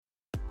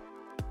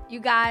You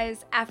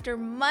guys, after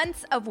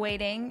months of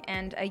waiting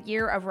and a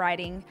year of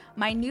writing,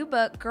 my new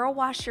book, Girl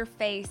Wash Your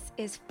Face,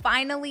 is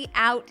finally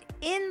out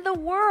in the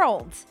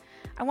world.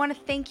 I want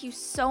to thank you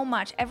so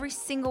much, every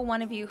single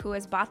one of you who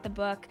has bought the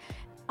book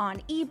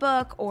on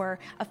ebook or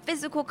a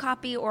physical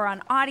copy or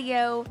on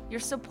audio.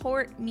 Your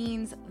support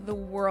means the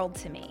world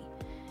to me.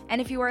 And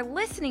if you are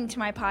listening to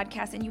my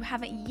podcast and you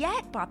haven't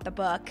yet bought the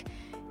book,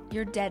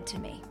 you're dead to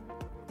me.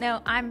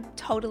 No, I'm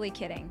totally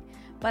kidding.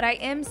 But I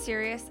am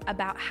serious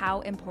about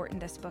how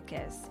important this book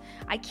is.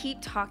 I keep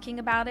talking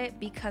about it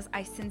because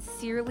I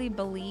sincerely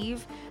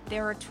believe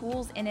there are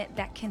tools in it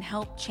that can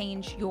help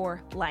change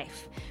your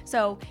life.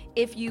 So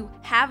if you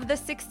have the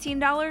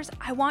 $16,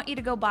 I want you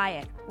to go buy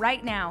it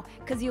right now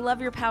because you love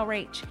your pal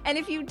Rach. And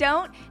if you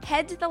don't,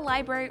 head to the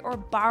library or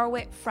borrow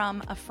it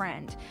from a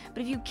friend.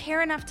 But if you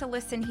care enough to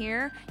listen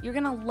here, you're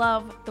gonna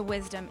love the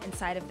wisdom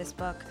inside of this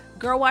book.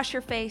 Girl Wash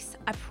Your Face.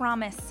 I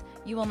promise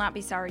you will not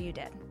be sorry you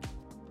did.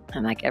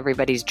 And like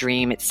everybody's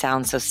dream, it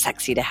sounds so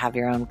sexy to have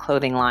your own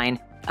clothing line.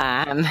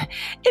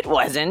 It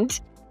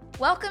wasn't.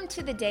 Welcome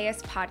to the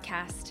Dais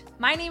podcast.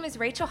 My name is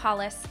Rachel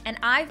Hollis, and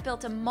I've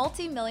built a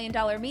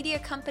multi-million-dollar media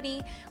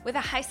company with a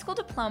high school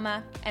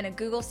diploma and a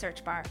Google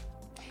search bar.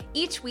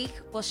 Each week,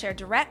 we'll share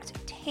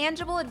direct,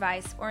 tangible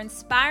advice or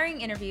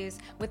inspiring interviews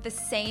with the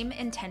same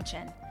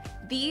intention.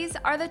 These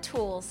are the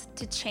tools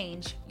to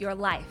change your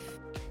life.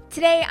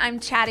 Today, I'm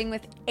chatting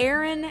with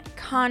Erin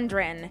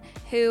Condren,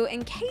 who,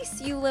 in case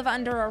you live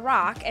under a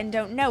rock and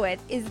don't know it,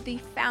 is the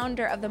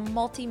founder of the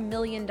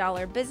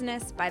multi-million-dollar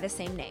business by the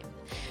same name.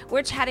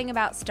 We're chatting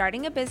about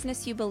starting a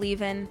business you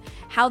believe in,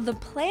 how the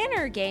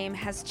planner game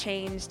has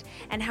changed,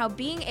 and how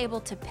being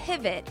able to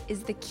pivot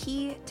is the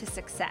key to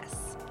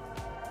success.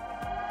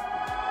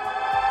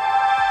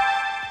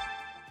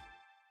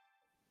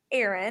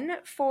 Erin,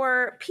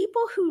 for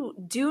people who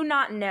do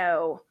not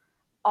know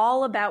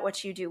all about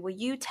what you do, will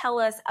you tell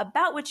us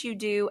about what you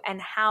do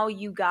and how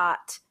you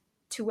got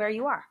to where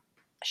you are?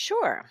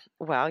 Sure.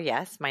 Well,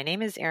 yes, my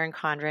name is Erin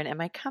Condren and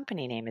my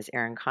company name is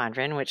Erin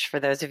Condren, which for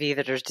those of you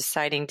that are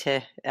deciding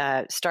to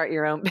start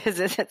your own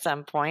business at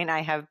some point,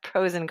 I have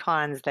pros and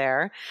cons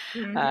there.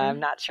 I'm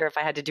not sure if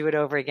I had to do it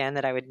over again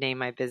that I would name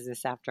my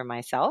business after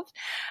myself,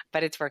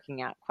 but it's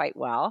working out quite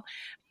well.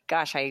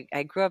 Gosh,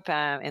 I grew up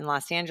in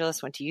Los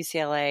Angeles, went to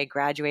UCLA,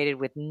 graduated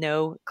with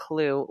no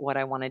clue what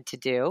I wanted to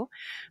do,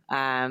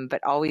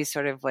 but always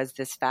sort of was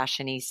this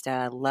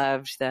fashionista,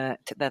 loved the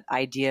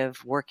idea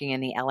of working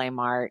in the LA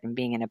Mart and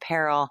being in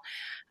apparel,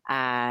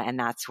 and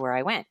that's where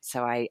I went.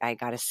 So I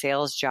got a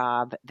sales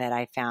job that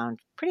I found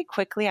pretty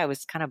quickly. I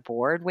was kind of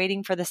bored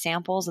waiting for the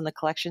samples and the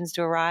collections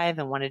to arrive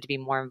and wanted to be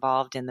more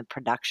involved in the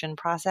production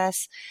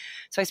process.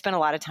 So I spent a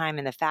lot of time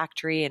in the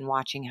factory and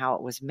watching how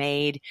it was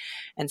made.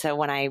 And so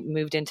when I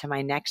moved into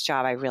my next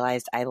job, I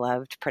realized I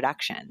loved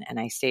production and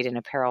I stayed in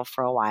apparel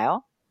for a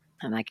while.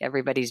 And like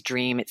everybody's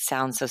dream, it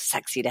sounds so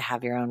sexy to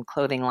have your own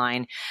clothing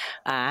line.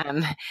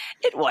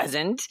 It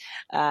wasn't.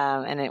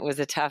 And it was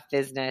a tough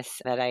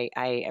business that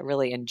I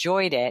really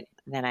enjoyed it.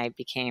 Then I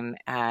became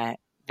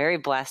very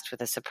blessed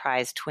with a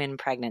surprise twin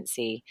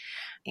pregnancy.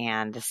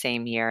 And the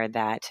same year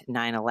that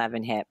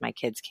 9/11 hit, my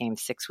kids came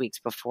 6 weeks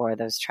before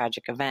those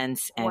tragic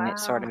events. And It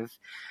sort of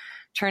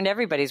turned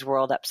everybody's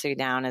world upside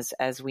down,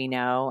 as we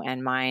know,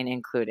 and mine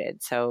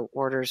included. So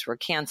orders were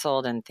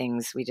canceled and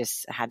things, we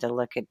just had to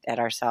look at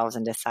ourselves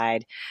and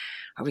decide,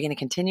 are we going to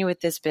continue with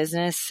this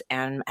business?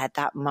 And at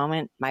that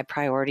moment, my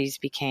priorities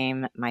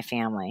became my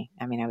family.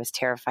 I mean, I was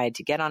terrified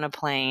to get on a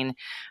plane.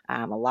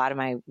 A lot of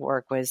my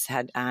work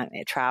had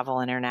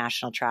travel,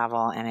 international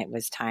travel, and it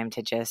was time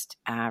to just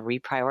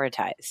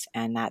reprioritize.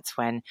 And that's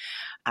when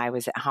I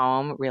was at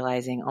home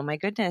realizing, oh my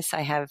goodness,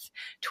 I have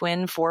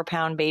twin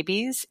 4-pound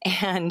babies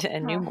and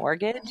a new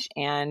mortgage.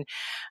 And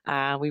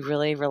we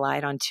really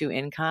relied on 2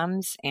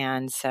 incomes.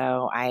 And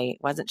so I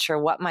wasn't sure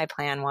what my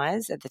plan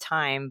was at the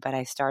time, but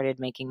I started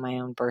making my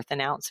own birth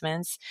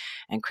announcements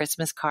and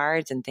Christmas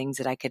cards and things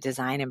that I could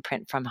design and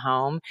print from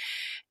home.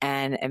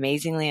 And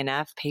amazingly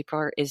enough,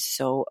 paper is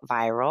so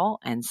viral.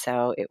 And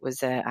so it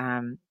was a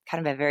kind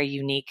of a very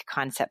unique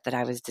concept that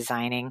I was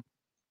designing.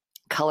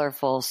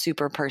 Colorful,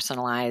 super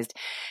personalized.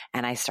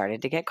 And I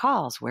started to get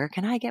calls. Where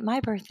can I get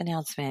my birth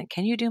announcement?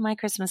 Can you do my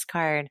Christmas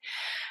card?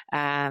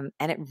 And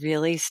it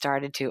really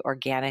started to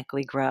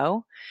organically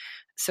grow.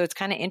 So it's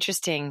kind of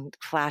interesting,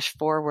 flash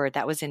forward,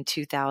 that was in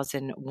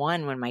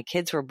 2001 when my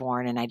kids were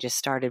born and I just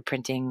started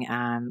printing,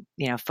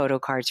 photo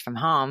cards from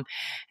home,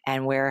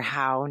 and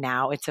how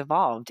now it's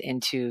evolved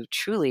into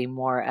truly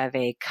more of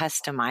a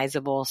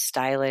customizable,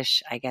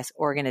 stylish, I guess,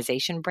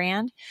 organization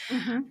brand.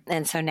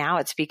 And so now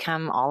it's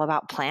become all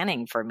about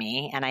planning for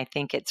me. And I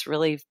think it's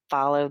really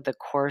followed the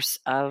course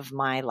of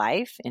my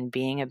life in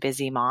being a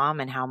busy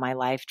mom and how my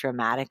life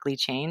dramatically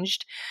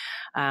changed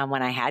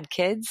when I had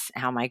kids,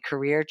 how my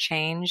career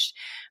changed.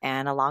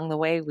 And along the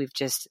way, we've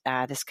just,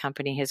 this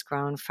company has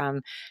grown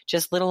from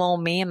just little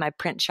old me and my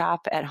print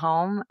shop at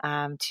home,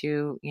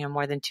 to,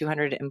 more than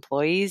 200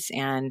 employees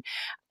and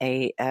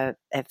a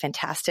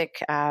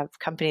fantastic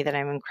company that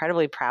I'm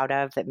incredibly proud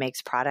of, that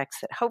makes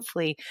products that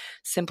hopefully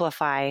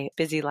simplify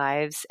busy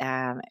lives,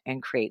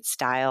 and create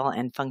style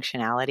and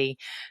functionality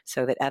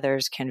so that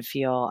others can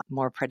feel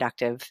more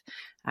productive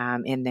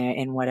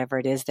in whatever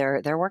it is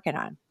they're working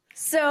on.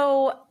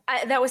 So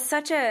that was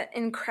such an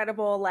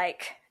incredible,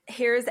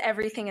 here's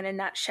everything in a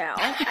nutshell.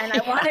 And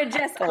I want to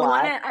just,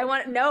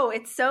 no,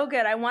 it's so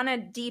good. I want to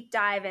deep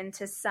dive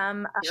into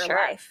some of your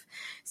life.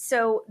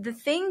 So the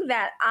thing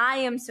that I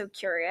am so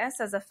curious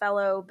as a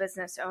fellow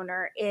business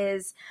owner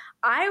is,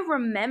 I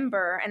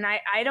remember, and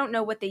I don't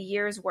know what the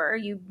years were,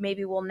 you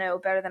maybe will know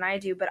better than I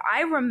do, but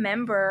I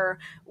remember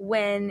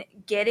when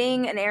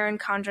getting an Erin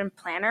Condren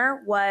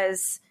planner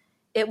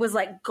it was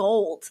like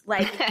gold.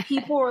 Like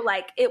people were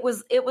like, it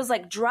was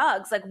like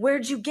drugs. Like,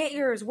 where'd you get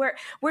yours?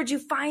 Where'd you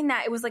find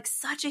that? It was like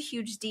such a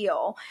huge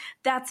deal.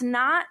 That's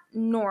not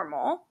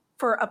normal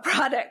for a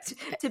product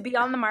to be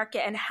on the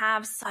market and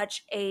have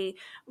such a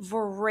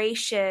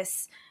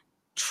voracious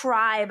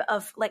tribe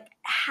of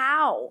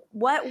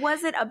what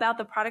was it about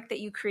the product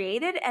that you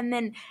created? And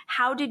then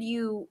how did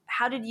you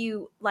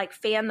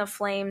fan the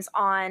flames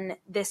on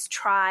this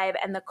tribe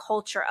and the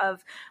culture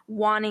of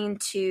wanting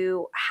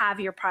to have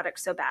your product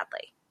so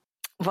badly?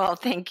 Well,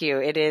 thank you.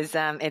 It is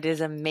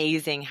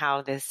amazing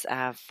how this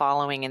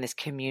following in this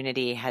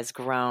community has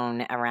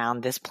grown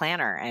around this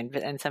planner,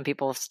 and some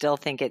people still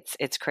think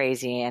it's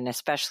crazy. And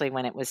especially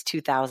when it was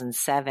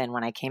 2007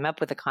 when I came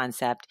up with the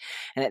concept,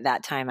 and at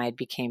that time I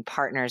became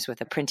partners with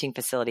a printing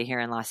facility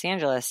here in Los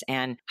Angeles.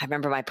 And I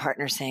remember my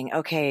partner saying,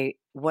 "Okay,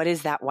 what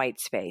is that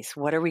white space?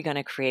 What are we going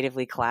to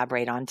creatively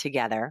collaborate on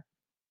together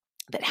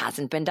that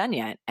hasn't been done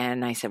yet?"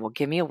 And I said, "Well,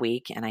 give me a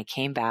week." And I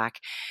came back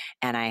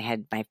and I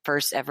had my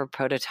first ever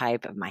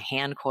prototype of my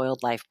hand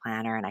coiled life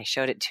planner. And I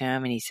showed it to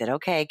him and he said,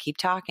 "Okay, keep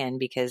talking,"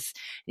 and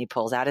he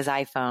pulls out his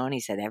iPhone.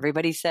 He said,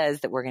 "Everybody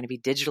says that we're going to be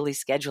digitally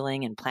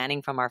scheduling and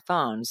planning from our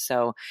phones.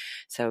 So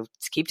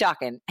just keep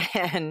talking."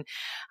 And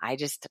I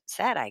just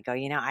said, I've got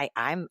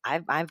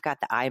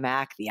the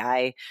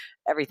iMac,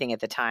 everything at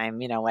the time,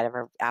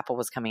 whatever Apple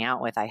was coming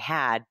out with, I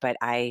had, but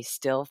I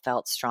still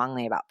felt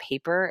strongly about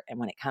paper. And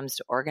when it comes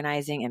to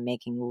organizing and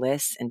making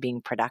lists and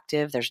being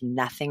productive, there's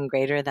nothing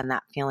greater than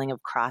that feeling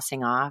of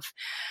crossing off.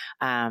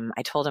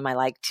 I told him I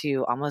like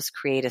to almost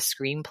create a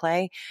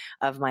screenplay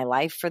of my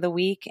life for the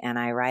week, and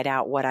I write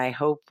out what I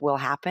hope will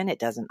happen. It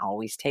doesn't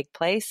always take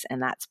place.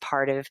 And that's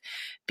part of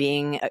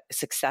being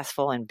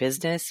successful in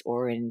business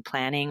or in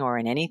planning or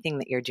in anything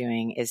that you're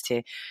doing, is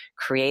to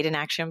create an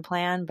action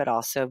plan, but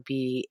also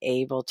be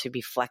able to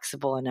be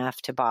flexible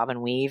enough to bob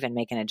and weave and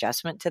make an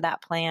adjustment to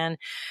that plan.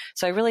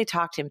 So I really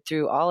talked him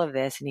through all of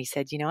this, and he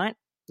said, "You know what?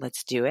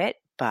 Let's do it,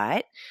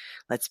 but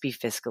let's be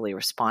fiscally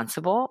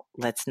responsible.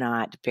 Let's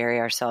not bury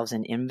ourselves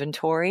in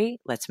inventory.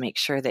 Let's make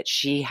sure that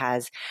she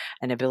has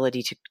an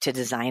ability to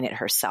design it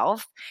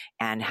herself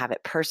and have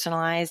it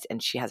personalized,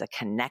 and she has a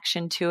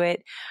connection to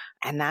it."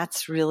 And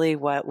that's really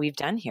what we've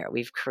done here.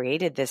 We've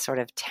created this sort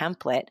of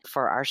template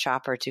for our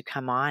shopper to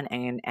come on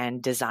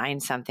and design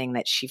something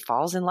that she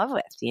falls in love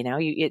with.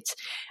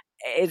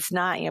 It's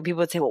not, people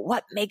would say, "Well,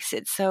 what makes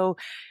it so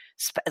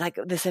like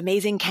this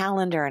amazing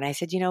calendar?" And I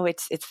said,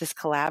 it's this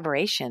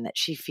collaboration that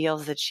she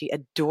feels that she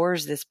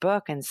adores this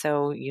book. And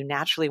so you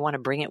naturally want to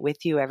bring it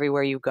with you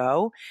everywhere you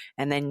go.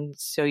 And then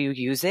so you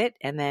use it,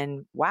 and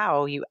then,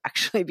 wow, you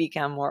actually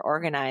become more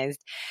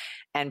organized.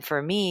 And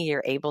for me,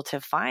 you're able to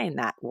find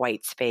that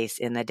white space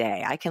in the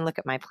day. I can look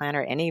at my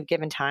planner at any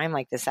given time,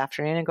 like this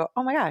afternoon, and go,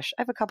 "Oh my gosh,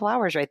 I have a couple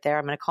hours right there.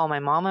 I'm going to call my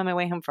mom on my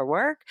way home from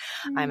work.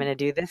 Mm-hmm. I'm going to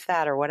do this,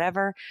 that, or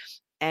whatever,"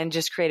 and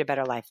just create a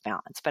better life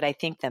balance. But I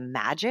think the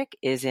magic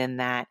is in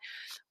that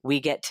we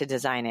get to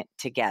design it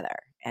together.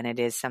 And it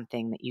is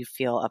something that you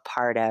feel a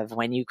part of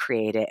when you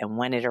create it and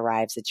when it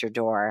arrives at your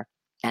door.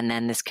 And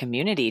then this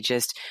community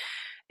just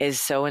is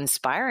so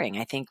inspiring.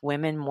 I think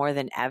women more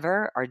than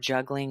ever are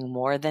juggling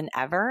more than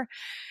ever.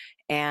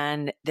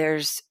 And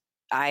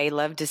I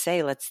love to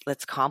say,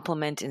 let's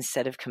complement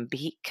instead of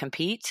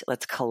compete.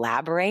 Let's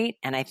collaborate.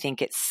 And I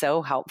think it's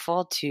so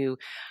helpful to,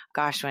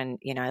 when,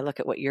 I look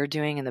at what you're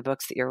doing and the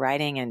books that you're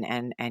writing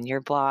and your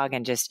blog,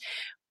 and just,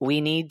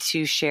 we need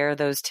to share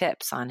those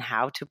tips on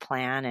how to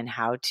plan and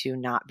how to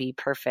not be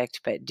perfect,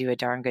 but do a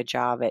darn good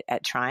job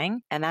at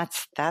trying. And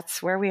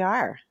that's where we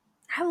are.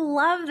 I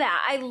love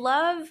that. I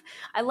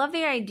love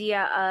the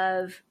idea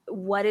of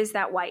what is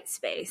that white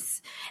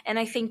space. And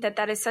I think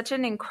that is such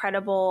an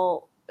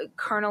incredible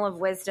kernel of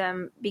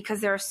wisdom,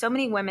 because there are so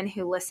many women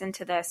who listen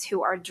to this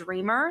who are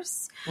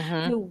dreamers,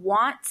 mm-hmm. who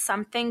want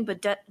something,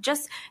 but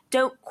just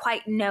don't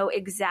quite know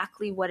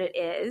exactly what it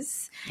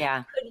is.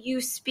 Yeah. Could you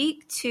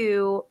speak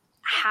to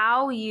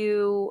how do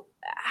you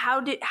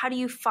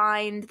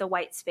find the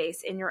white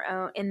space in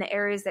the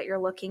areas that you're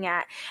looking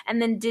at?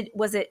 And then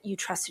was it you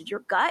trusted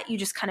your gut? You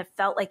just kind of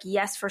felt like,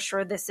 yes, for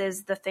sure, this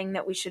is the thing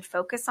that we should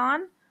focus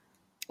on?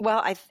 Well,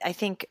 I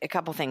think a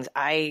couple things.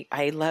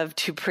 I love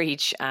to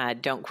preach,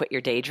 don't quit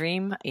your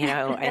daydream.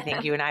 I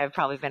think you and I have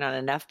probably been on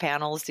enough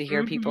panels to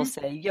hear people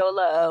say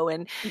YOLO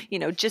and,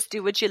 just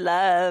do what you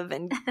love.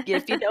 And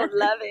if you don't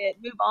love it,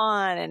 move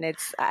on. And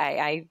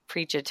I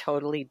preach a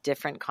totally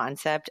different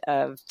concept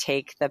of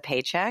take the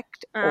paycheck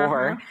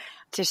or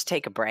just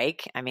take a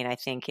break. I mean, I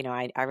think,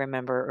 I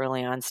remember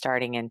early on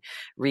starting and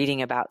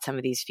reading about some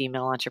of these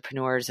female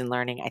entrepreneurs and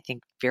learning. I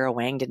think Vera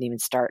Wang didn't even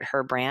start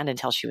her brand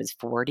until she was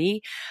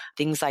 40.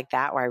 Things like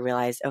that, where I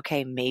realized,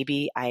 okay,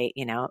 maybe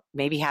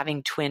maybe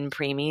having twin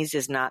preemies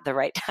is not the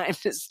right time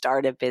to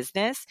start a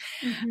business,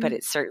 but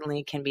it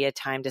certainly can be a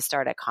time to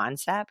start a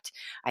concept.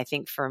 I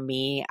think for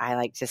me, I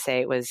like to say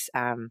it was,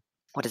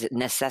 what is it?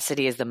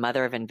 Necessity is the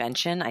mother of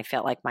invention. I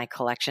felt like my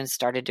collection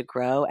started to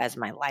grow as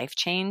my life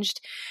changed.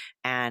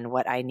 And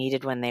what I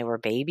needed when they were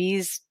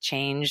babies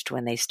changed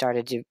when they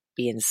started to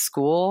be in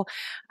school,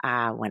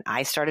 when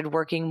I started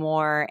working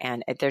more,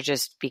 and there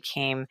just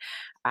became,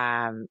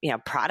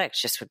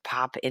 products just would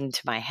pop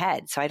into my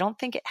head. So I don't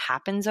think it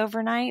happens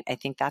overnight. I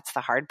think that's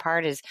the hard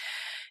part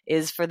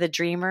is for the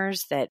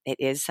dreamers, that it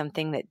is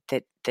something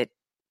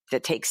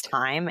that takes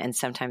time and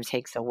sometimes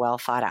takes a well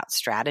thought out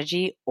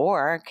strategy,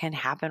 or can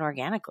happen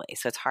organically.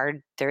 So it's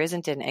hard. There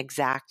isn't an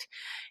exact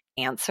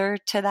answer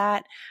to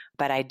that.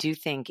 But I do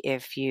think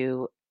if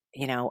you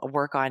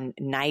work on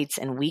nights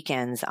and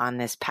weekends on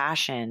this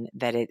passion,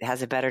 that it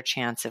has a better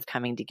chance of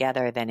coming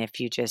together than if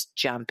you just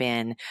jump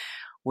in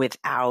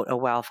without a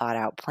well thought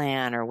out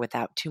plan or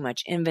without too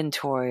much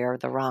inventory or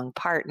the wrong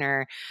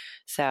partner.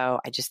 So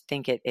I just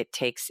think it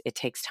takes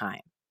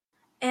time.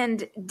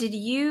 And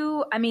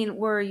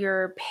were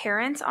your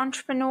parents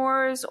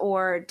entrepreneurs,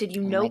 or did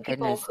you know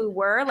people who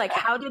were? Like,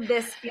 how did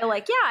this feel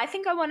like, yeah, I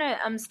think I want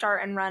to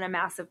start and run a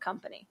massive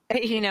company?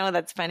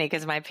 That's funny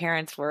because my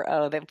parents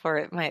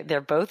they're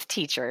both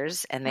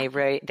teachers, and they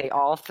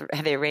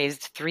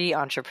raised 3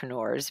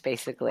 entrepreneurs,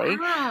 basically.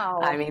 Wow.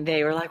 I mean,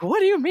 they were like,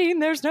 what do you mean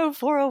there's no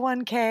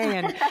 401k?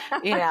 And,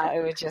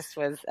 it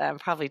was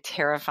probably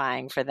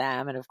terrifying for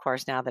them. And of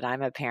course, now that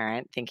I'm a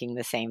parent, thinking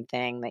the same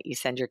thing, that you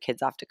send your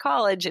kids off to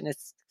college and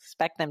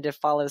expect them to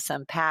follow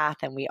some path,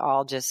 and we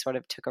all just sort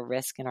of took a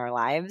risk in our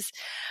lives.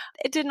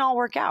 It didn't all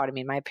work out. I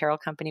mean, my apparel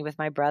company with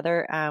my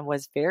brother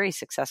was very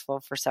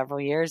successful for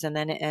several years, and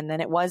then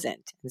it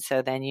wasn't. And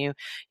so then you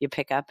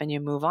pick up and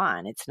you move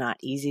on. It's not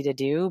easy to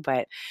do,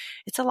 but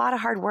it's a lot of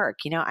hard work.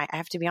 I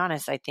have to be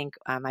honest. I think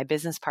my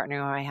business partner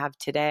who I have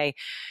today,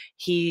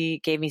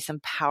 he gave me some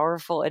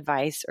powerful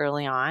advice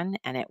early on,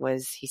 and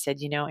he said,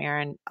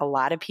 Erin, a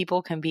lot of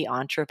people can be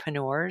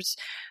entrepreneurs,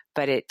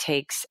 but it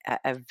takes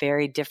a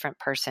very different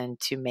person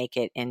to make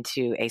it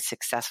into a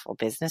successful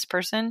business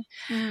person.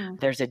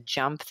 There's a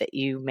jump that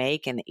you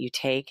make and that you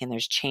take, and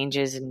there's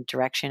changes in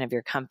direction of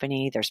your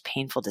company. There's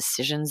painful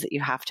decisions that you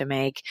have to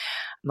make.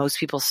 Most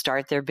people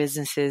start their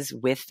businesses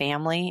with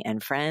family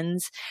and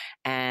friends.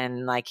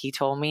 And like he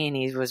told me, and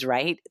he was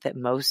right, that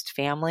most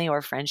family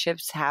or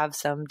friendships have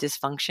some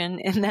dysfunction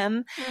in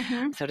them.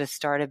 So to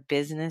start a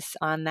business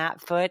on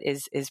that foot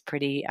is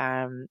pretty,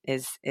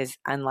 is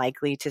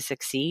unlikely to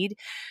succeed.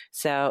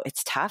 So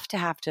it's tough to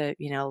have to,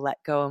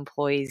 let go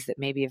employees that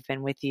maybe have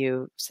been with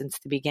you since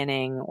the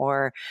beginning,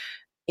 or,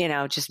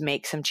 just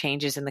make some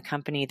changes in the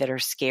company that are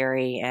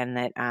scary and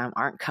that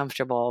aren't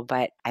comfortable.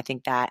 But I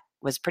think that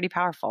was pretty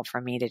powerful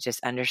for me to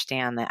just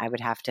understand that I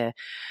would have to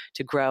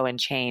grow and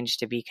change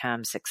to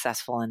become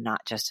successful and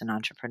not just an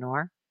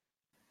entrepreneur.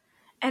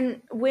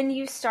 And when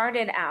you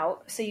started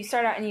out, so you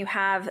start out and you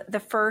have the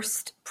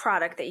first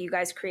product that you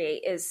guys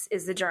create is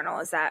the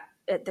journal. Is that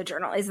the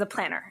journal is the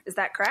planner? Is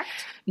that correct?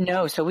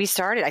 No. So I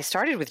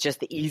started with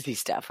just the easy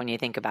stuff when you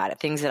think about it,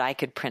 things that I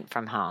could print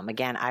from home.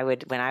 Again,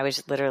 when I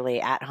was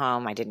literally at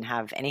home, I didn't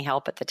have any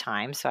help at the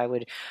time. So I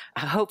would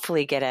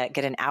hopefully get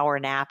an hour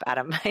nap out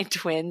of my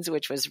twins,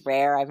 which was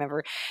rare. I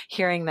remember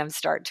hearing them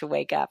start to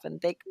wake up and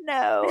think,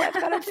 no, I've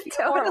got a few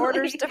more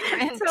orders to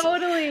print.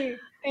 Totally.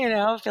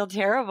 Feel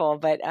terrible.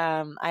 But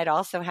I'd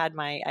also had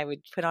I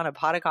would put on a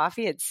pot of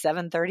coffee at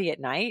 7:30 at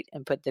night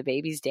and put the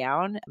babies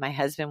down. My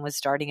husband was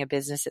starting a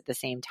business at the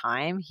same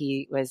time.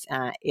 He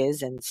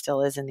is and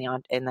still is in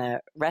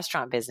the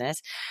restaurant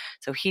business.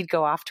 So he'd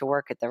go off to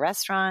work at the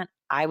restaurant.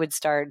 I would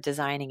start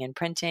designing and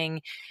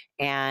printing,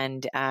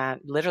 and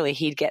literally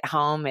he'd get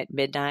home at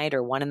midnight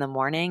or 1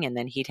 a.m, and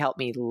then he'd help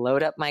me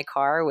load up my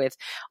car with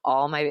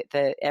all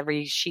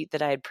every sheet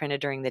that I had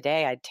printed during the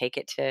day. I'd take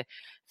it to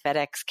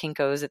FedEx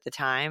Kinko's at the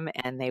time,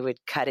 and they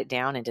would cut it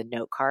down into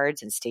note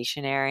cards and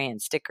stationery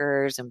and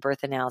stickers and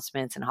birth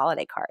announcements and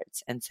holiday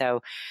cards. And so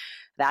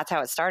that's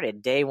how it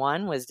started. Day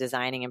 1 was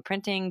designing and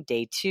printing.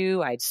 Day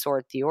 2, I'd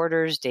sort the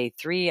orders. Day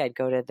 3, I'd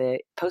go to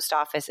the post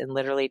office and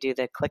literally do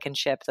the click and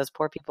ship. Those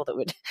poor people that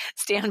would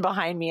stand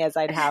behind me as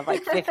I'd have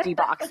like 50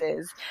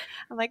 boxes.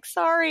 I'm like,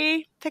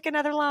 sorry, pick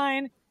another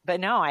line. But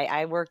no,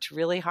 I worked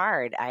really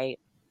hard. I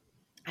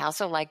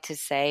also like to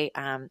say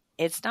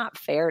it's not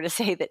fair to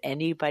say that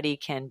anybody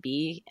can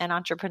be an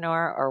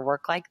entrepreneur or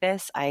work like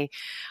this. I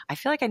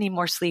feel like I need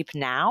more sleep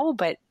now,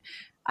 but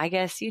I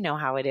guess you know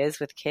how it is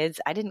with kids.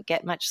 I didn't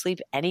get much sleep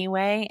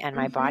anyway, and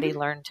my body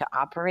learned to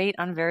operate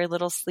on very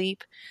little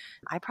sleep.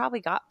 I probably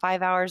got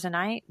 5 hours a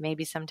night,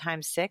 maybe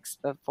sometimes 6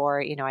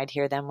 before, I'd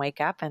hear them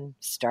wake up and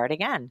start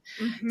again.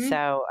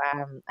 So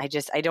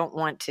I don't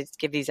want to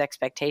give these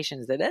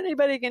expectations that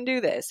anybody can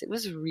do this. It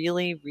was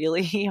really,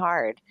 really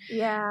hard.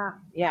 Yeah.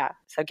 Yeah.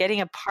 So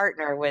getting a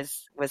partner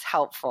was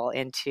helpful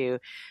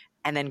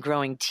and then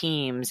growing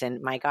teams.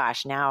 And my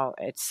gosh, now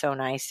it's so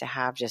nice to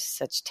have just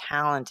such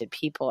talented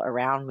people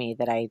around me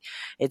that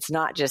it's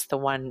not just the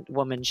one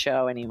woman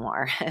show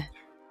anymore.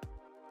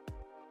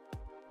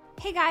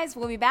 Hey guys,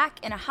 we'll be back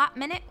in a hot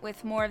minute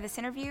with more of this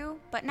interview,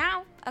 but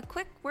now a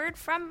quick word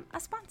from a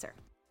sponsor.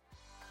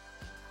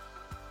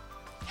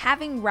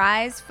 Having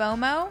Rise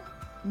FOMO?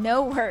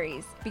 No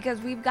worries, because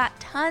we've got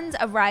tons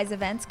of Rise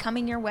events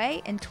coming your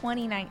way in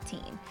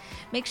 2019.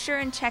 Make sure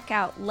and check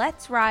out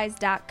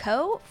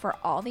letsrise.co for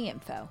all the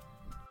info.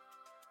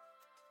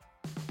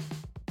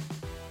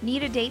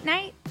 Need a date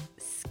night?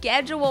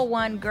 Schedule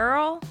one,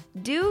 girl.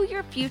 Do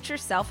your future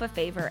self a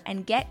favor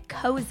and get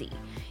Cozy.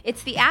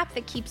 It's the app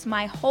that keeps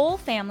my whole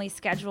family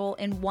schedule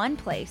in one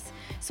place,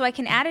 so I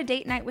can add a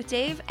date night with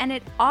Dave and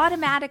it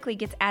automatically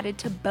gets added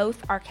to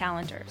both our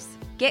calendars.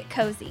 Get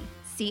Cozy,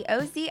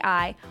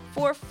 COZI,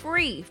 for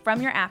free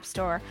from your app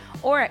store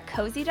or at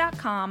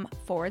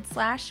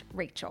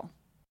cozy.com/Rachel.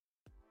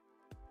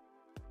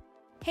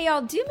 Hey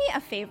y'all, do me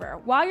a favor.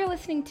 While you're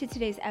listening to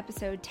today's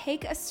episode,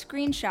 take a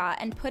screenshot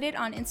and put it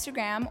on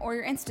Instagram or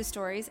your Insta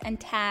stories and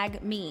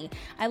tag me.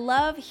 I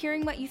love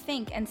hearing what you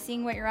think and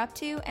seeing what you're up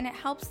to, and it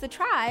helps the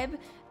tribe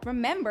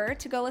remember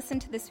to go listen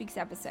to this week's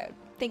episode.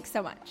 Thanks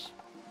so much.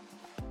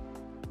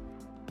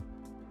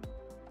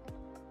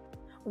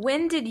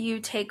 When did you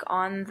take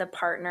on the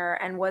partner,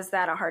 and was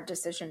that a hard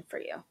decision for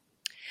you?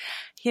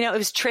 It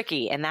was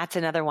tricky. And that's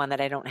another one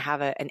that I don't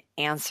have an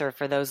answer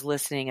for those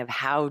listening of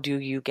how do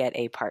you get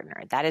a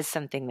partner? That is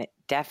something that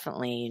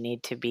definitely you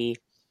need to be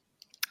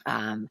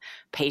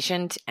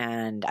patient.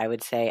 And I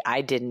would say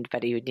I didn't,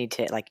 but you would need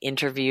to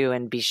interview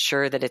and be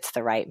sure that it's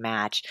the right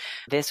match.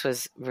 This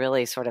was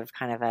really sort of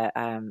kind of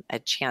a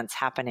chance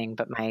happening,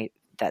 but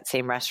that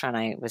same restaurant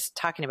I was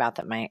talking about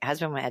that my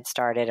husband had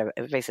started,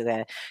 basically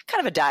a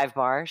kind of a dive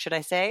bar, should I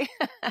say?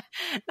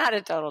 Not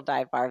a total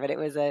dive bar, but it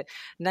was a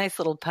nice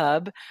little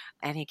pub.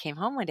 And he came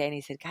home one day and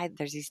he said, "Guy,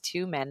 there's these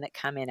two men that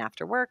come in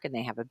after work and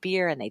they have a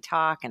beer and they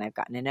talk, and I've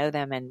gotten to know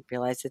them and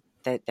realized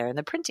that they're in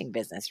the printing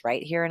business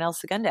right here in El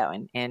Segundo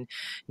in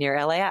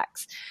near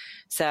LAX."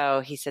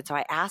 So he said, so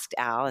I asked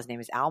Al, his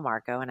name is Al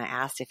Marco, and I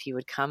asked if he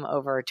would come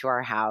over to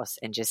our house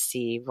and just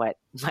see what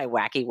my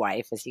wacky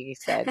wife, as he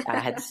said,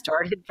 had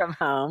started from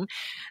home,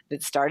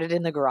 that started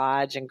in the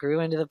garage and grew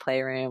into the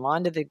playroom,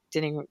 onto the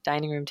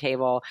dining room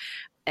table.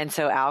 And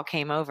so Al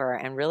came over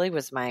and really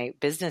was my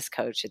business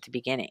coach at the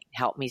beginning,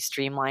 helped me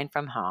streamline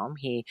from home.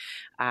 He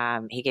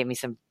gave me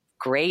some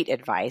great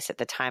advice. At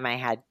the time, I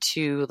had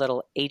 2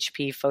 little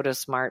HP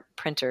PhotoSmart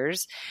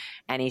printers.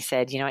 And he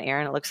said,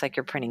 Erin, it looks like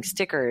you're printing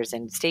stickers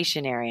and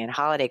stationery and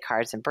holiday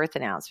cards and birth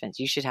announcements.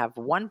 You should have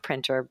 1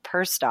 printer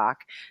per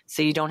stock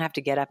so you don't have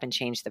to get up and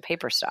change the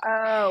paper stock.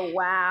 Oh,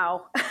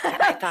 wow.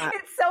 And I thought,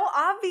 it's so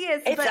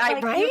obvious, but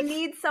right? You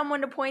need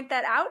someone to point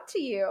that out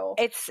to you.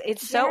 It's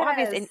so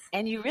obvious.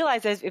 And you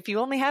realize that if you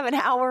only have an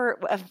hour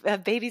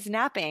of babies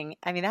napping,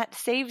 I mean, that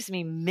saves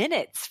me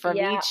minutes from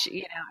each,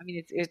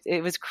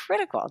 it was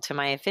critical to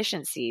my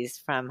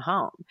efficiencies from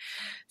home.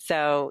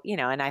 So,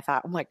 and I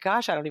thought, oh my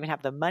gosh, I don't even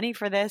have the money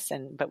for this.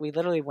 But we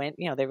literally went,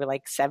 they were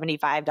like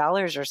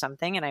 $75 or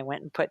something. And I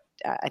went and put,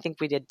 I think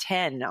we did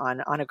 10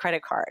 on a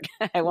credit card.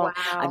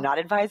 I'm not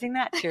advising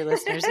that to your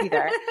listeners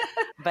either,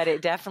 but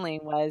it definitely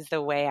was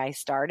the way I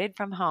started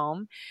from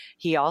home.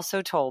 He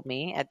also told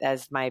me I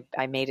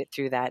made it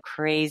through that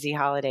crazy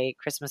holiday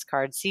Christmas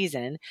card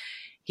season.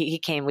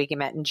 We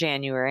met in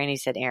January, and he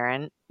said,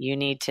 "Erin, you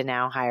need to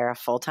now hire a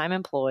full-time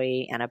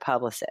employee and a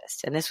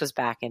publicist." And this was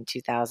back in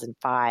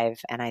 2005.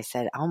 And I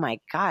said, "Oh my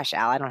gosh,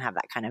 Al, I don't have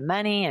that kind of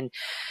money." And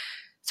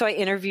so I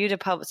interviewed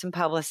some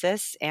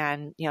publicists,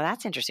 and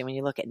that's interesting. When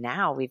you look at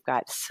now, we've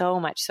got so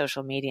much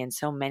social media and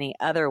so many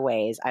other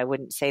ways. I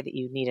wouldn't say that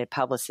you need a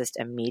publicist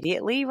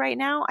immediately right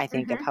now. I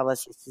think a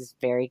publicist is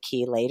very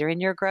key later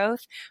in your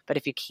growth. But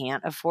if you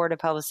can't afford a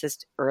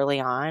publicist early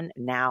on,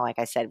 now, like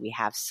I said, we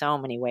have so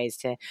many ways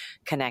to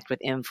connect with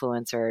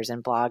influencers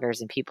and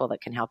bloggers and people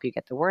that can help you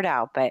get the word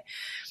out. But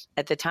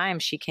at the time,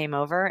 she came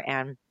over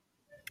and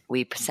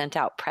we sent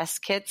out press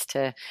kits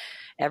to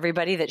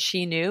everybody that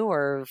she knew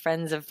or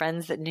friends of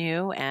friends that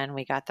knew. And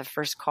we got the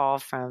first call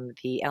from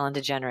the Ellen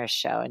DeGeneres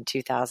show in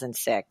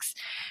 2006.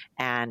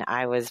 And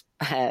I was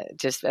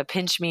just a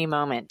pinch me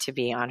moment to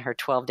be on her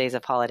 12 Days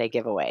of Holiday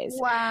giveaways.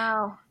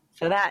 Wow.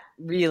 So that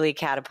really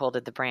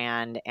catapulted the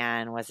brand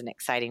and was an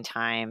exciting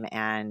time.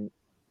 And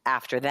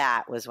after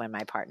that was when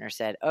my partner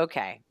said,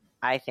 "Okay,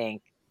 I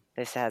think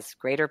this has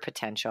greater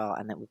potential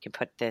and that we can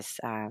put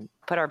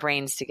our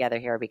brains together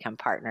here, become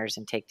partners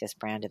and take this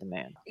brand to the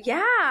moon."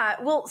 Yeah.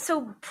 Well,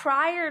 so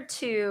prior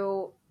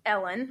to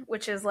Ellen,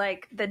 which is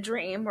like the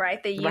dream,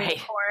 right? The Right.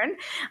 unicorn.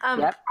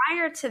 Yep.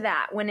 Prior to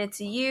that, when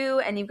it's you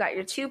and you've got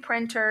your 2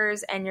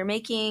 printers and you're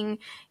making,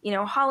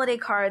 holiday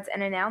cards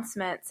and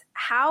announcements,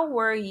 how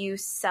were you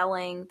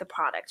selling the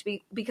product?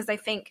 Because I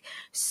think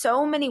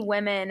so many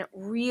women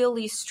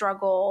really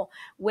struggle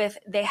with,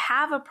 they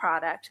have a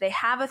product, they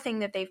have a thing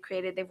that they've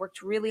created, they've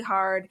worked really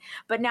hard,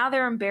 but now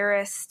they're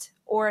embarrassed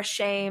or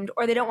ashamed,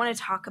 or they don't want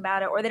to talk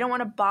about it, or they don't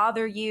want to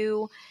bother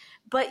you.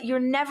 But you're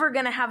never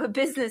going to have a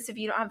business if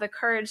you don't have the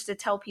courage to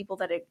tell people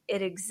that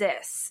it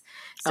exists.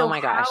 So Oh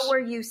my gosh. how were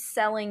you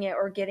selling it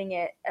or getting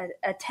it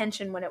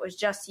attention when it was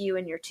just you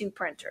and your 2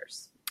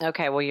 printers?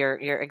 Okay, well, you're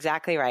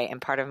exactly right.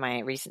 And part of my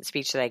recent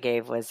speech that I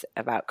gave was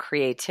about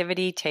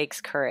creativity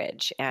takes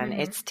courage. And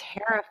it's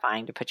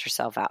terrifying to put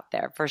yourself out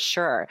there for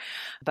sure.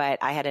 But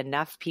I had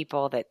enough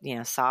people that,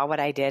 saw what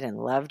I did and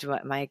loved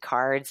my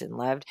cards and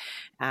loved,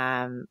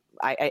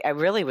 I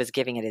really was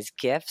giving it as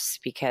gifts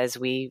because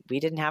we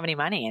didn't have any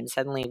money, and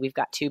suddenly we've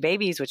got 2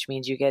 babies, which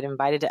means you get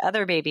invited to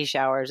other baby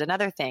showers and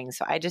other things.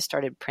 So I just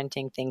started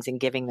printing things and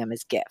giving them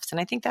as gifts. And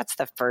I think that's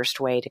the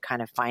first way to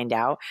kind of find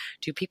out,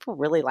 do people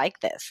really like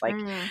this?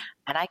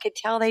 And I could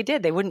tell they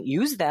did. They wouldn't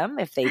use them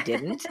if they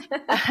didn't.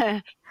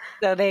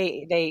 So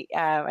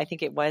I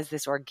think it was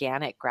this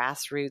organic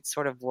grassroots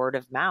sort of word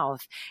of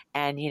mouth.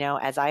 And,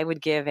 as I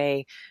would give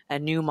a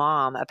new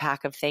mom a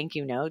pack of thank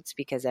you notes,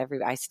 because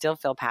I still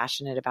feel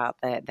passionate about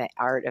the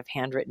art of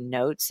handwritten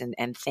notes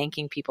and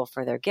thanking people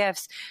for their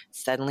gifts,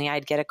 suddenly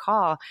I'd get a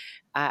call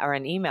or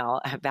an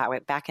email about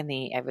it.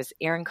 It was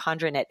Erin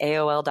Condren at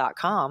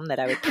AOL.com that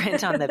I would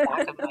print on the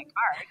back of my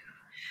card.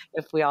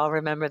 If we all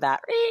remember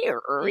that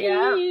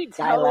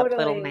dial-up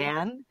little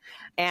man.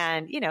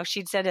 And,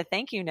 she'd send a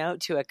thank you note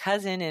to a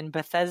cousin in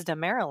Bethesda,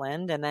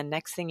 Maryland. And then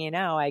next thing you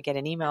know, I get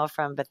an email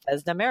from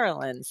Bethesda,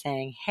 Maryland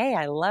saying, hey,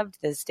 I loved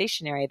the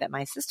stationery that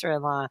my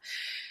sister-in-law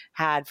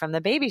had from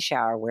the baby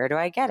shower. Where do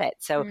I get it?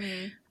 So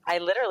I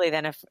literally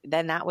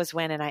then that was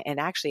when, and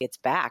actually it's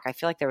back. I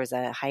feel like there was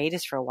a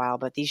hiatus for a while,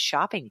 but these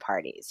shopping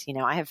parties,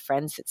 I have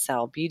friends that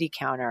sell Beauty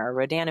Counter or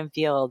Rodan and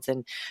Fields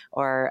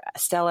or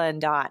Stella and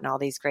Dot and all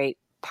these great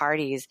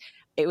parties.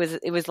 It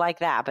was like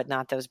that, but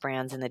not those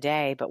brands in the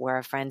day, but where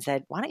a friend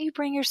said, why don't you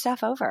bring your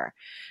stuff over?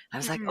 I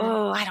was like,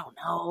 oh, I don't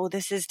know.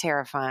 This is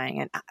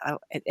terrifying.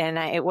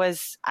 I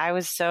was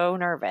so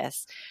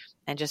nervous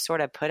and just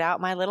sort of put out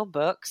my little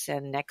books.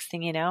 And next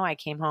thing you know, I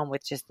came home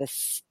with just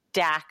this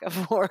stack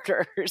of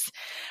orders,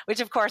 which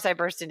of course I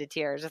burst into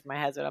tears with my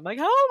husband. I'm like,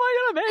 how am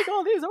I going to make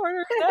all these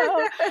orders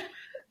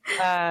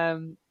now?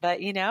 But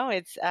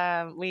it's,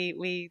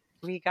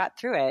 we got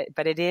through it,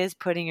 but it is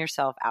putting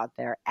yourself out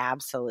there.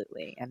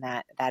 Absolutely. And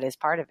that is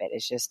part of it.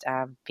 It's just,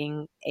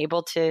 being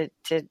able to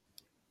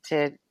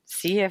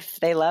see if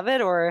they love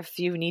it or if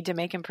you need to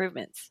make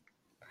improvements.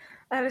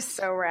 That is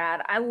so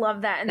rad. I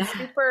love that. And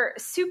super,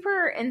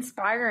 super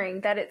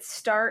inspiring that it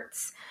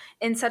starts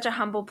in such a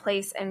humble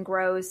place and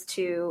grows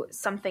to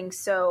something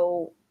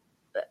so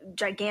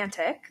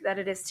gigantic that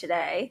it is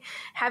today.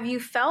 Have you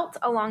felt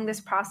along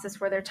this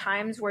process, were there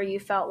times where you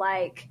felt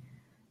like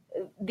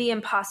the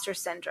imposter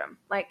syndrome,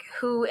 like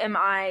who am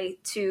I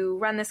to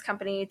run this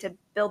company, to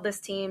build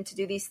this team, to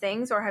do these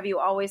things? Or have you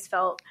always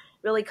felt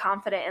really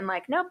confident in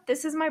like, nope,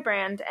 this is my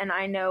brand and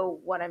I know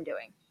what I'm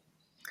doing?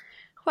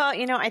 Well,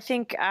 I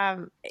think I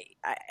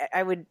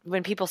would,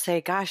 when people say,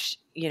 gosh,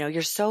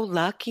 you're so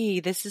lucky,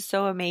 this is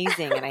so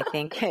amazing. And I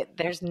think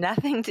there's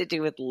nothing to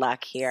do with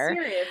luck here.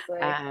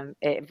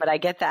 Seriously. But I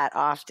get that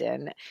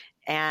often.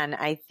 And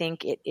I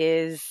think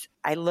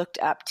I looked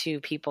up to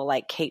people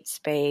like Kate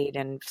Spade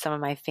and some of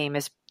my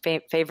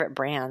favorite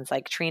brands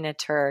like Trina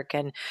Turk.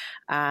 And,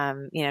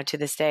 to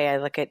this day, I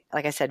look at,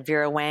 like I said,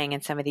 Vera Wang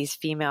and some of these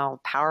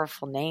female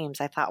powerful names.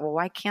 I thought, well,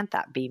 why can't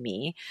that be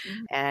me?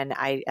 Mm-hmm. And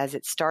as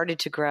it started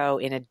to grow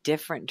in a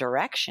different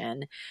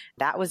direction,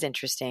 that was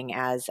interesting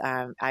as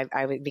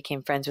I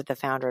became friends with the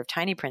founder of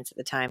Tiny Prints at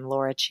the time,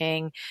 Laura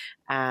Ching.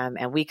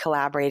 And we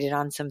collaborated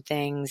on some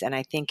things. And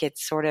I think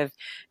it's sort of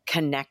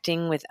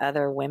connecting with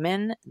other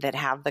women that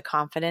have the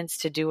confidence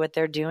to do what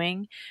they're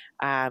doing.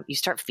 You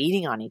start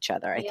feeding on each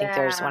other. I think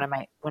there's one of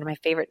my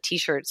favorite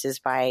T-shirts is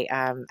by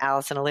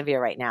Alice and Olivia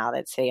right now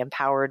that say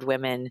 "Empowered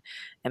Women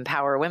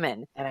Empower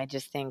Women," and I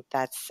just think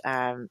that's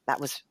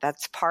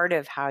part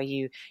of how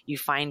you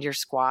find your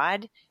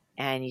squad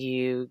and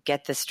you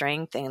get the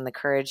strength and the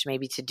courage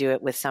maybe to do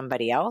it with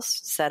somebody else.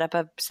 Set up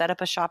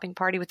a shopping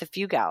party with a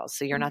few gals,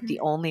 so you're not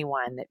the only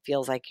one that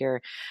feels like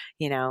you're,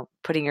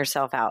 putting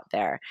yourself out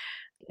there.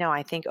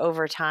 I think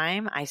over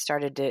time I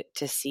started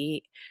to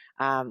see.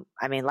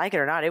 Like it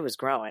or not, it was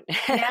growing.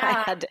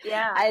 Yeah,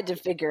 I had to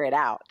figure it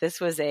out. This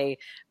was a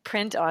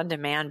print on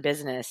demand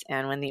business.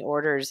 And when the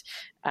orders,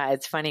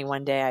 it's funny,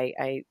 one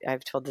day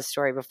I've told this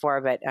story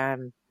before, but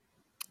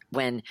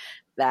when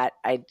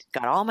I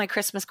got all my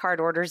Christmas card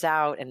orders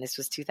out, and this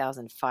was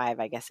 2005,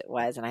 I guess it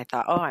was. And I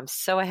thought, oh, I'm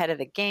so ahead of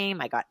the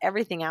game. I got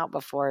everything out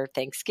before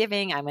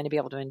Thanksgiving. I'm going to be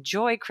able to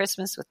enjoy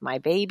Christmas with my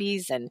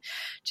babies and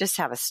just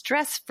have a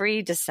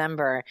stress-free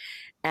December.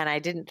 And I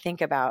didn't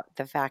think about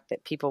the fact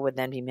that people would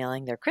then be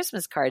mailing their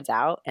Christmas cards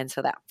out. And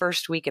so that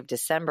first week of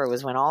December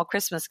was when all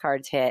Christmas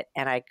cards hit.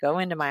 And I go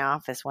into my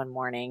office one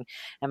morning,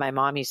 and my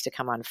mom used to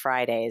come on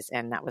Fridays,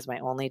 and that was my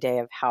only day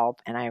of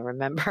help. And I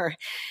remember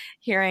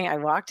I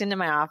walked into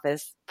my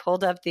office,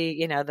 pulled up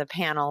the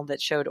panel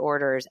that showed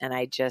orders, and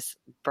I just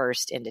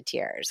burst into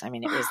tears. I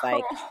mean, it was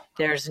like,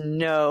 there's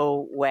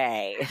no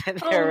way that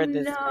there were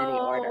this many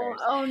orders.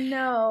 Oh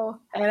no.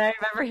 And I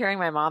remember hearing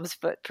my mom's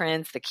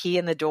footprints, the key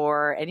in the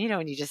door. And,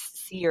 when you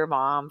just see your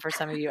mom, for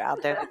some of you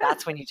out there,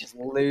 that's when you just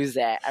lose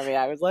it. I mean,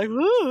 I was like,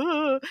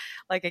 "Ooh,"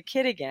 like a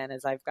kid again,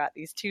 as I've got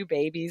these two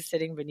babies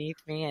sitting beneath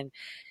me. And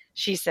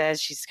she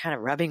says, she's kind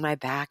of rubbing my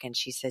back, and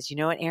she says, "You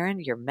know what, Erin,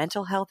 your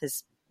mental health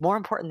is more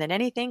important than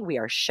anything. We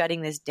are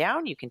shutting this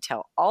down. You can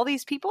tell all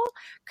these people,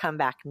 come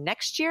back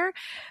next year,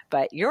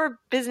 but your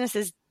business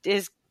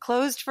is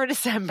closed for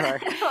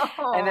December."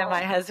 And then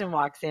my husband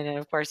walks in, and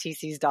of course he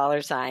sees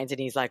dollar signs, and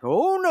he's like,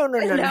 "Oh, no, no,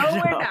 no, no,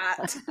 no, we're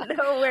not.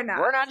 No, we're not.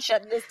 We're not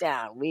shutting this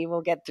down. We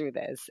will get through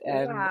this."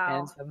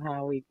 And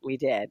somehow we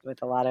did,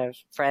 with a lot of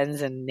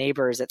friends and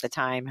neighbors at the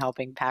time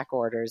helping pack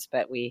orders,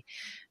 but we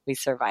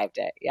survived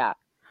it. Yeah.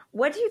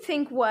 What do you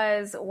think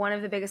was one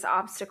of the biggest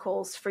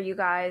obstacles for you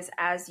guys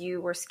as you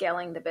were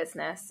scaling the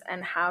business,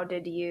 and how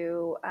did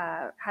you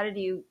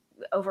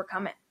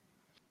overcome it?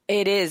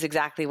 It is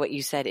exactly what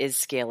you said, is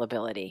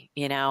scalability.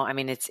 I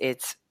mean,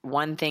 it's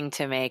one thing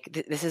to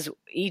make,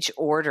 each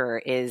order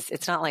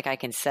it's not like I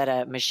can set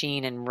a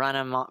machine and run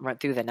them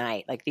through the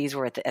night. Like, these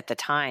were at the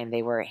time,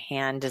 they were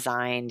hand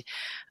designed.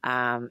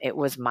 It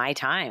was my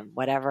time.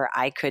 Whatever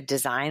I could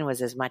design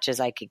was as much as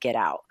I could get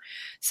out.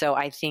 So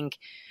I think,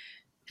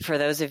 for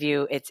those of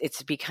you,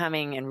 it's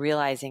becoming and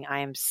realizing I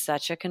am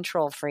such a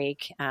control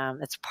freak.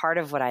 It's part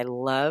of what I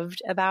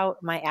loved about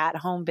my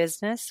at-home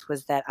business,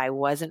 was that I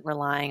wasn't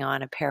relying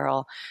on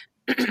apparel,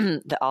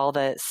 all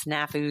the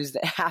snafus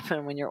that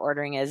happen when you're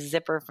ordering a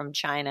zipper from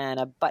China and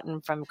a button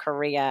from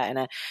Korea and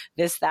a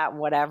this, that,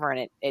 whatever.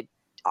 And it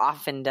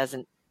often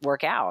doesn't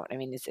work out. I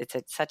mean, it's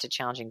such a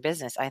challenging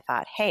business. I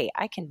thought, hey,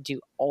 I can do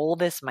all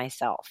this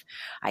myself.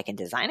 I can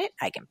design it,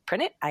 I can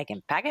print it, I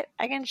can pack it,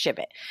 I can ship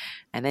it.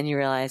 And then you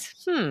realize,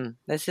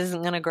 this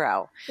isn't going to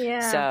grow.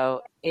 Yeah.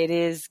 So it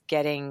is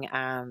getting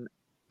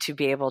to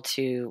be able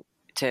to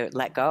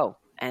let go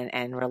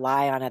and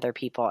rely on other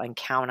people and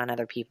count on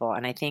other people.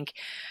 And I think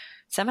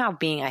somehow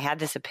I had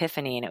this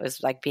epiphany, and it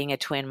was like being a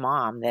twin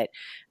mom, that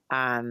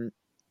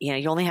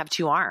you only have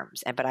two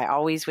arms. But I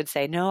always would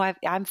say, no,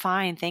 I'm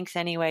fine. Thanks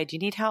anyway. Do you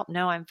need help?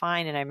 No, I'm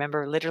fine. And I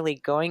remember literally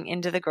going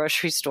into the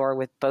grocery store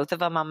with both of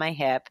them on my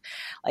hip,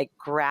 like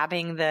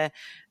grabbing the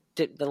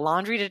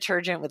laundry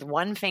detergent with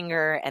one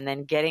finger, and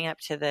then getting up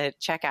to the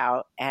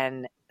checkout.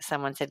 And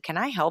someone said, "Can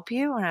I help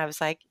you?" And I was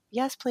like,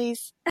 "Yes,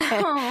 please."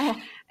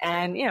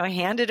 And,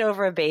 handed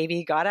over a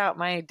baby, got out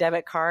my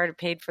debit card,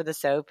 paid for the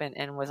soap,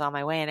 and was on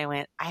my way. And I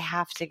went, I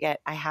have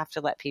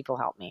to let people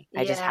help me.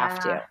 I just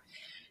have to.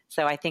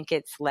 So I think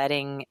it's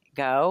letting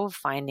go,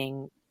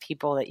 finding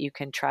people that you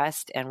can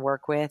trust and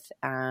work with,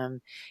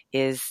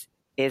 is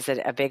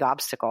a big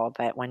obstacle.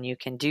 But when you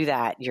can do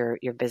that,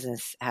 your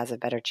business has a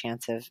better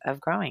chance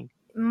of growing.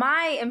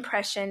 My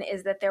impression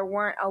is that there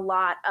weren't a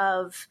lot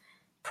of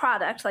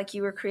product like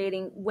you were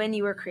creating when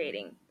you were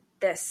creating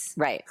this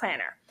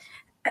planner.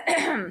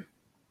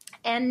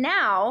 And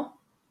now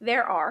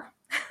there are.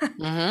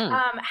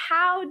 Mm-hmm.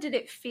 How did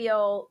it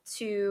feel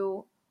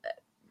to,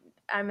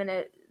 I'm going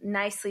to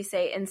nicely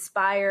say,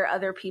 inspire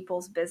other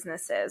people's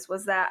businesses?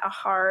 Was that a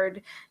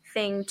hard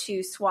thing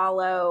to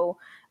swallow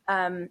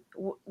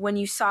when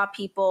you saw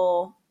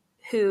people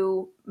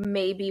who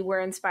maybe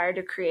were inspired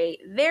to create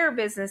their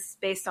business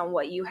based on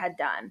what you had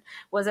done?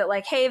 Was it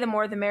like, hey, the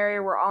more the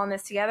merrier, we're all in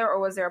this together?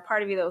 Or was there a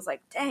part of you that was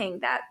like,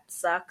 dang, that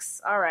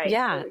sucks. All right,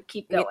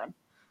 keep going.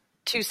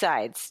 Two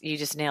sides. You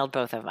just nailed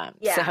both of them.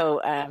 Yeah.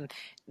 So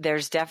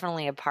there's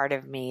definitely a part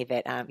of me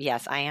that,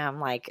 yes, I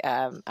am I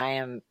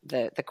am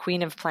the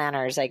queen of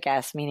planners, I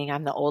guess, meaning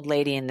I'm the old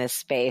lady in this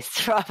space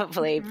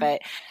probably. Mm-hmm.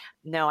 But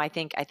no, I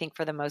think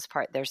for the most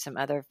part, there's some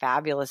other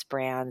fabulous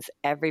brands.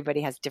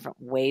 Everybody has different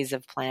ways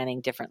of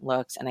planning, different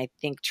looks. And I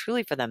think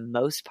truly for the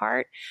most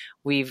part,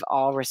 we've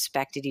all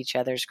respected each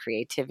other's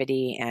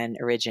creativity and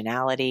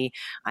originality.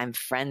 I'm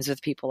friends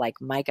with people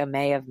like Micah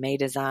May of May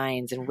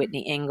Designs and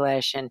Whitney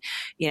English. And,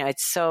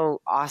 it's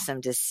so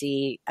awesome to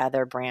see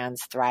other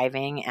brands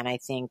thriving. And I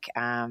think,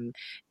 I've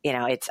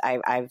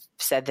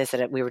said this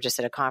we were just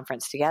at a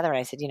conference together, and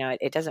I said,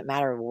 it doesn't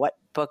matter what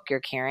book you're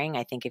carrying.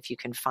 I think if you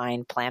can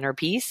find planner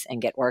peace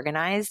and get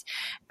organized,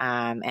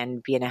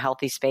 and be in a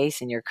healthy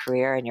space in your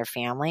career and your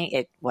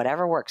family,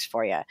 whatever works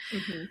for you.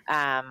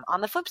 Mm-hmm.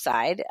 On the flip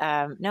side,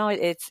 no,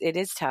 it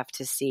is tough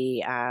to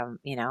see.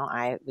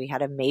 We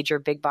had a major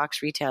big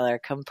box retailer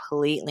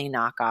completely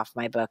knock off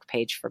my book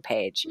page for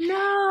page.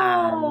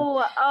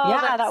 No,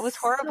 that was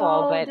horrible.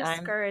 So but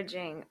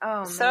discouraging.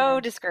 Oh, so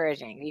man.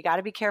 discouraging. You got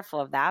to be careful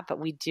of that. But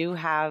we do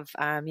have,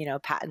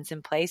 patents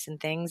in place and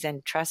things.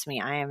 And trust me,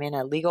 I am in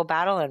a legal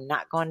battle and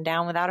not going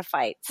down without a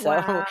fight. So,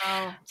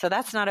 wow. So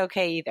that's not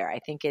okay either. I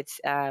think it's,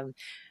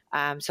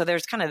 So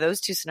there's kind of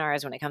those two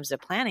scenarios when it comes to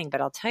planning.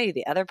 But I'll tell you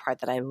the other part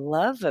that I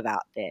love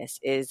about this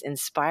is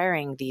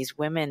inspiring these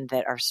women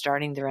that are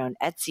starting their own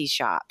Etsy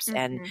shops.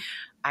 And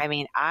I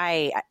mean,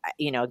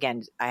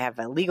 again, I have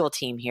a legal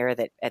team here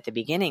that at the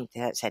beginning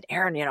that said,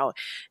 Erin,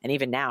 and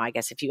even now, I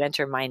guess if you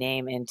enter my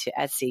name into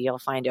Etsy, you'll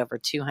find over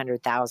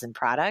 200,000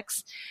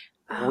 products.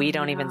 We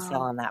don't even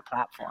sell on that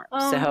platform.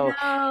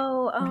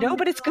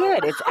 But it's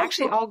good. It's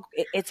actually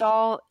it's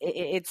all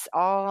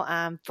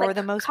for like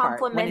the most part.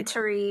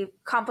 Complimentary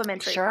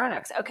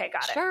products. Okay,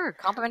 got it. Sure.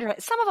 Complimentary.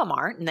 Some of them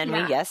aren't. And then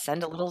we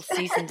send a little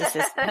cease and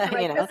desist, This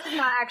is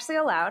not actually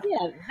allowed.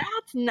 Yeah,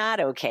 that's not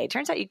okay.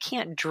 Turns out you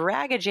can't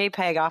drag a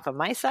JPEG off of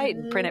my site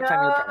and print it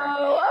from your printer.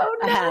 Oh,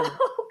 no.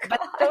 But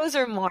those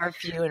are more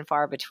few and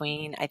far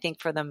between. I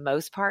think for the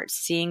most part,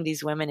 seeing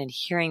these women and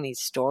hearing these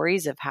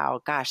stories of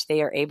how, gosh,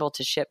 they are able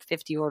to ship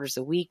 50 orders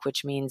a week,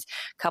 which means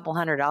a couple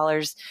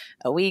 $100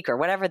 a week or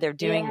whatever they're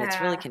doing that's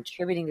really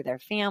contributing to their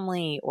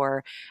family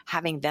or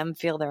having them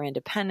feel their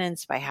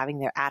independence by having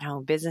their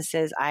at-home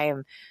businesses. I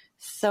am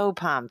so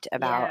pumped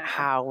about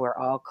how we're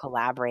all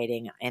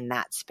collaborating in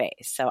that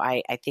space. So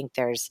I think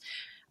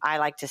I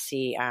like to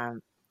see,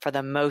 for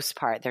the most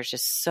part, there's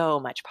just so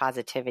much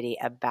positivity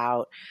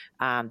about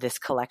this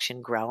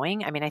collection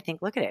growing. I mean, I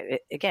think, look at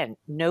it. Again,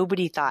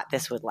 nobody thought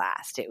this would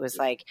last. It was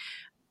like,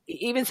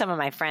 even some of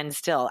my friends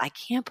still, I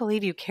can't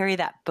believe you carry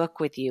that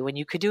book with you when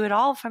you could do it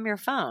all from your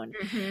phone.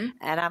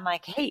 And I'm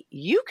like, hey,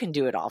 you can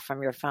do it all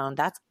from your phone.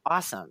 That's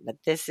awesome. But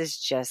this is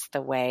just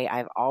the way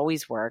I've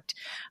always worked.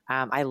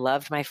 I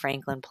loved my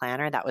Franklin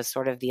planner. That was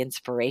sort of the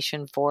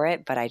inspiration for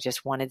it, but I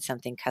just wanted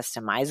something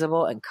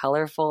customizable and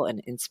colorful and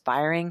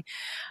inspiring.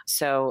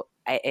 So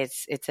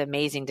it's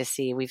amazing to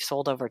see. We've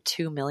sold over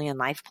 2 million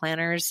life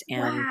planners.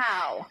 And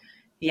wow.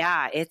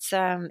 Yeah, it's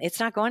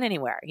not going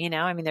anywhere.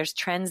 I mean, there's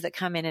trends that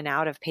come in and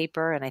out of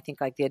paper, and I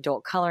think like the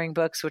adult coloring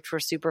books, which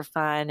were super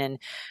fun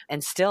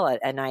and still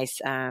a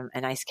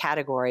nice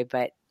category,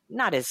 but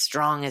not as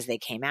strong as they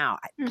came out.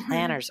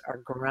 Planners are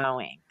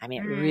growing. I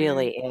mean, it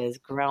really is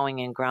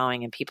growing and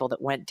growing. And people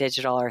that went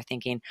digital are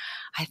thinking,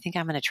 I think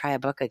I'm going to try a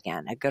book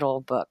again, a good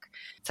old book.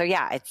 So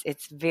yeah,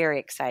 it's very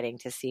exciting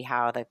to see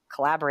how the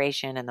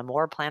collaboration and the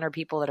more planner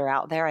people that are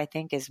out there, I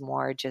think is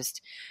more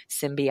just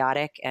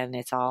symbiotic, and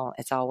it's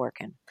all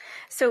working.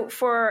 So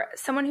for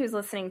someone who's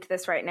listening to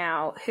this right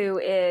now, who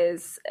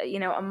is,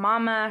 a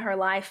mama, her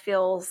life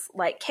feels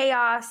like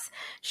chaos.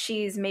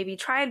 She's maybe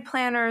tried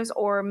planners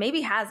or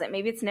maybe hasn't.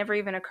 Maybe it's never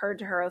even occurred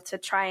to her to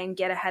try and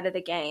get ahead of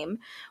the game.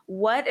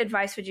 What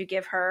advice would you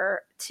give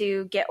her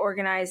to get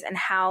organized and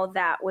how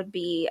that would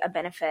be a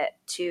benefit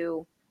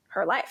to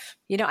her life?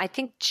 I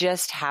think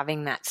just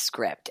having that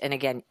script, and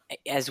again,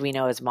 as we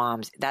know as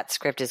moms, that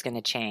script is going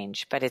to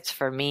change, but it's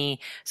for me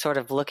sort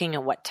of looking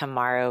at what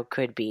tomorrow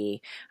could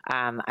be.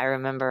 I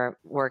remember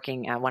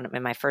working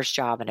in my first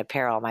job in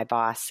apparel. My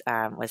boss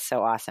was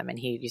so awesome, and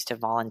he used to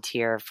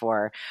volunteer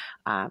for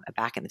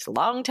back in this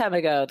long time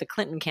ago, the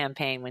Clinton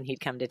campaign when he'd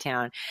come to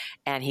town,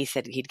 and he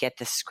said he'd get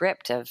the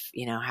script of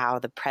how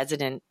the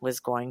president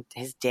was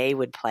his day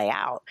would play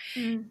out.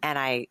 And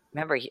I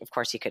remember, of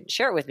course, he couldn't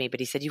share it with me, but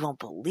he said, you won't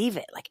believe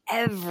it. Like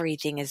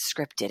everything is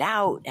scripted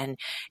out, and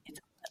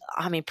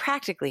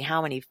practically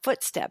how many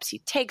footsteps he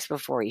takes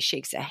before he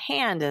shakes a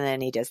hand, and then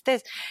he does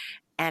this.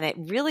 And it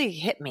really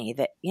hit me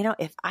that,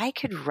 if I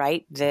could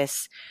write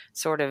this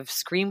sort of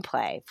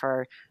screenplay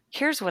for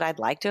here's what I'd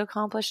like to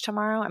accomplish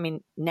tomorrow. I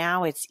mean,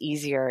 now it's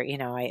easier,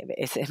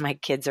 my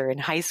kids are in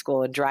high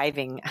school and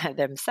driving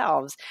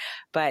themselves.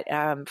 But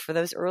for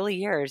those early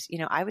years,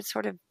 I would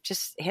sort of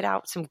just hit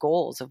out some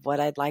goals of what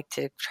I'd like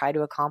to try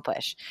to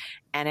accomplish.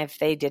 And if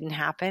they didn't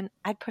happen,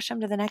 I'd push them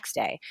to the next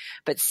day.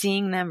 But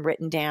seeing them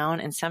written down,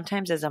 and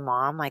sometimes as a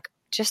mom, like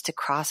just to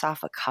cross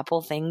off a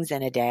couple things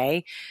in a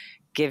day,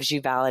 gives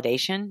you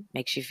validation,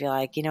 makes you feel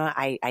like,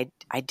 I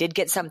did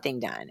get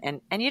something done.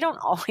 And you don't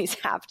always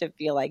have to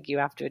feel like you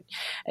have to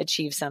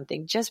achieve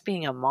something. Just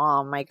being a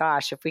mom, my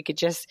gosh, if we could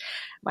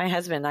my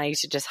husband and I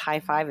used to just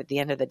high five at the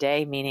end of the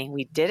day, meaning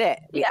we did it.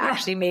 We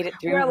actually made it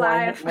through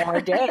one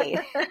more day.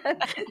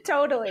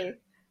 Totally.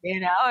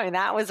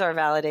 That was our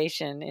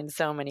validation in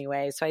so many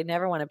ways. So I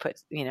never want to put,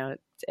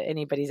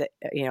 anybody's,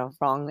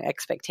 wrong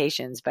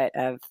expectations, but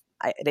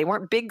they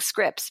weren't big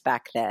scripts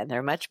back then.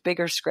 They're much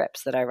bigger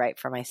scripts that I write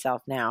for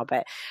myself now.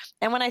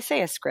 And when I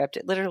say a script,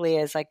 it literally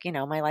is like,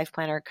 my life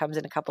planner comes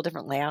in a couple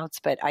different layouts,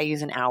 but I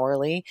use an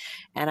hourly,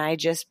 and I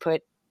just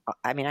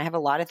I have a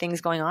lot of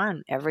things going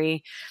on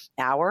every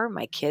hour.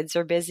 My kids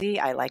are busy.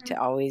 I like to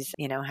always,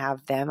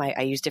 have them.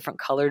 I use different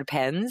colored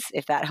pens,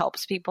 if that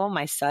helps people.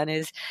 My son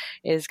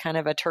is kind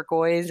of a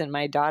turquoise, and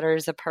my daughter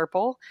is a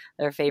purple.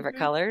 Their favorite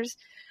colors.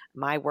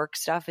 My work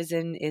stuff is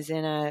in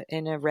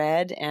a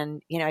red,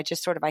 and I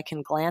just sort of, I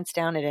can glance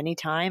down at any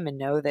time and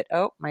know that,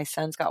 oh, my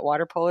son's got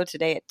water polo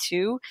today at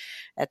 2:00.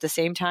 At the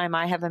same time,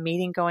 I have a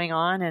meeting going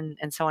on,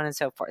 and so on and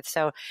so forth.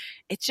 So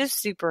it's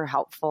just super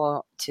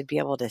helpful to be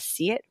able to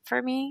see it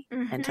for me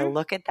and to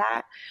look at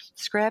that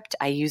script.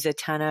 I use a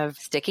ton of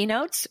sticky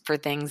notes for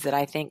things that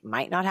I think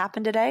might not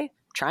happen today.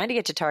 Trying to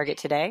get to Target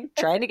today,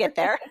 trying to get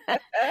there.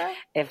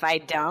 If I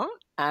don't,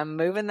 I'm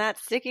moving that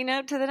sticky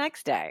note to the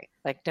next day.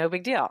 Like, no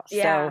big deal.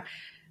 Yeah. So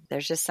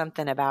there's just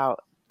something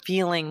about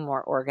feeling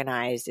more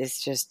organized is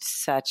just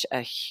such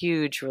a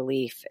huge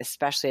relief,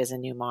 especially as a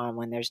new mom,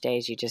 when there's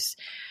days you just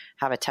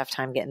have a tough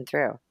time getting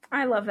through.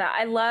 I love that.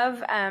 I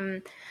love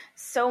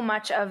so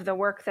much of the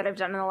work that I've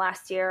done in the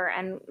last year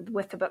and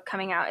with the book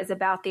coming out is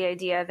about the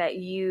idea that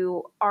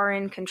you are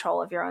in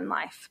control of your own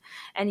life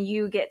and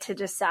you get to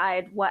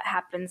decide what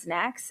happens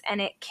next.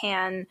 And it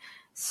can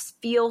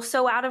feel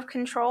so out of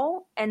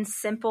control, and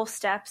simple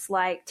steps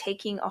like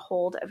taking a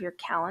hold of your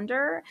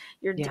calendar,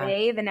 your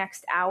day, the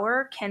next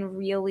hour can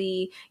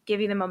really give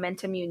you the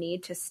momentum you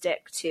need to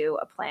stick to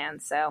a plan.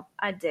 So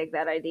I dig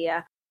that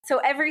idea. So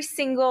every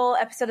single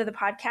episode of the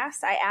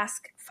podcast, I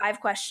ask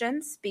 5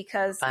 questions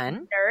because I'm a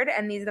nerd,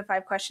 and these are the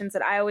 5 questions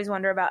that I always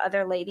wonder about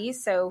other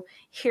ladies. So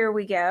here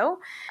we go.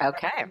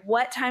 Okay.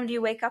 What time do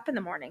you wake up in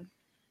the morning?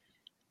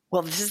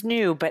 Well, this is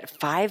new, but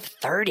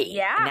 5:30.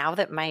 Yeah. Now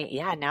that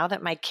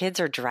my kids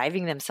are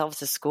driving themselves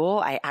to school,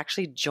 I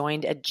actually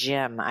joined a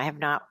gym. I have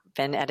not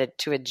been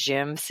to a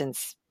gym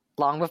since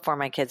long before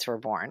my kids were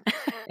born.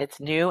 It's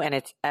new and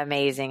it's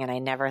amazing, and I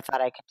never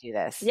thought I could do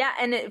this. Yeah,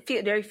 and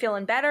are you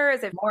feeling better?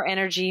 Is it more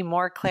energy,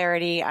 more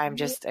clarity? I'm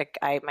just,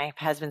 my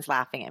husband's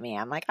laughing at me.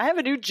 I'm like, I have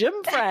a new gym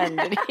friend,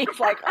 and he's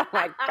like, oh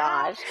my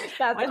gosh,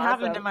 what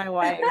happened to my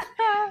wife?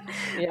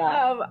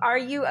 Yeah. Are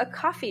you a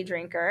coffee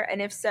drinker?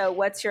 And if so,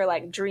 what's your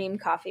dream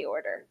coffee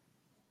order?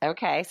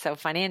 Okay. So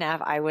funny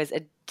enough, I was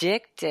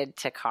addicted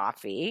to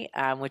coffee,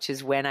 which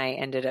is when I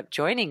ended up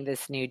joining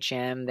this new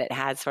gym that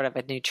had sort of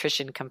a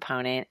nutrition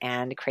component.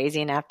 And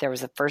crazy enough, there was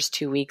the first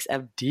 2 weeks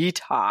of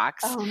detox,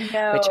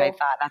 which I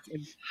thought that's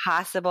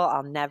impossible.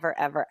 I'll never,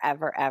 ever,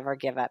 ever, ever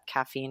give up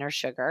caffeine or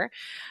sugar.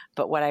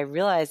 But what I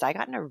realized, I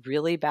got in a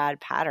really bad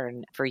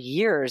pattern for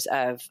years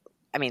of,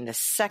 the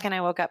second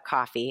I woke up,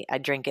 coffee,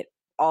 I'd drink it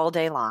all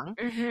day long.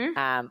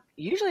 Mm-hmm.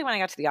 Usually when I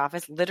got to the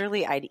office,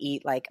 literally I'd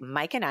eat like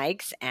Mike and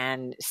Ike's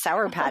and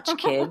Sour Patch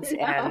Kids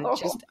and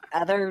just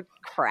other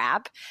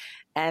crap.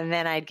 And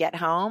then I'd get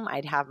home,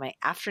 I'd have my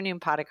afternoon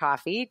pot of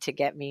coffee to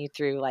get me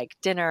through like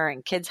dinner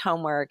and kids'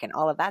 homework and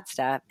all of that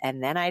stuff.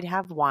 And then I'd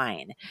have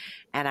wine.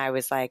 And I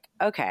was like,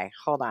 okay,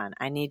 hold on.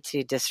 I need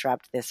to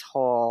disrupt this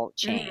whole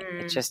chain.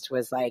 It just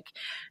was like,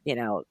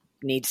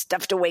 need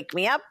stuff to wake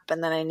me up,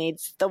 and then I need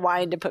the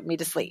wine to put me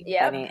to sleep.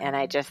 Yep. And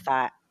I just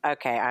thought,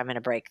 okay, I'm going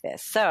to break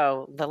this.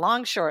 So the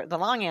long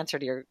answer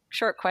to your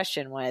short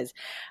question was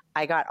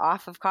I got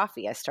off of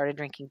coffee. I started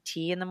drinking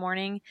tea in the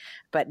morning,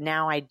 but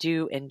now I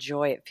do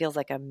enjoy it. Feels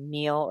like a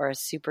meal or a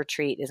super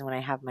treat is when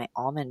I have my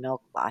almond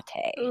milk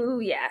latte. Ooh,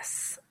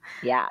 yes.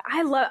 Yeah.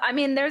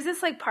 There's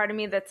this part of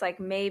me that's like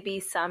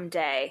maybe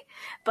someday,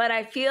 but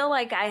I feel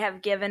like I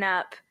have given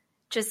up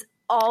just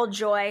all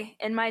joy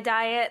in my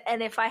diet.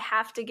 And if I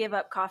have to give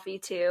up coffee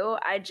too,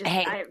 I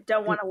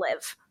don't want to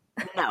live.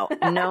 No.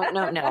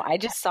 I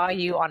just saw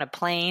you on a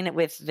plane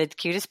with the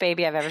cutest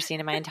baby I've ever seen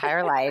in my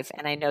entire life.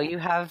 And I know you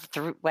have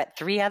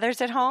 3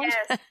 others at home?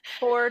 Yes,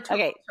 4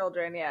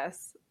 children,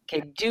 yes.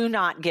 Okay, do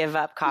not give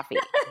up coffee.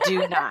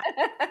 Do not.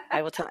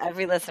 I will tell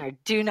every listener,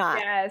 do not.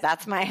 Yes.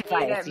 That's my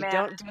advice. You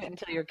don't do it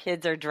until your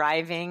kids are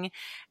driving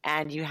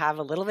and you have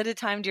a little bit of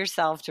time to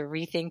yourself to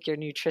rethink your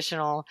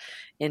nutritional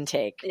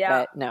intake. Yeah.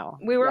 But no.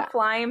 We were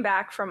flying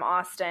back from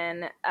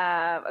Austin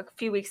a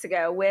few weeks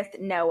ago with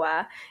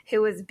Noah,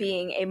 who was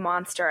being a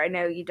monster. I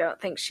know you don't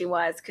think she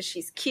was because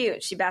she's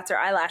cute. She bats her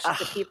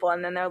eyelashes at people,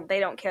 and then they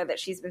don't care that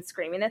she's been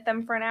screaming at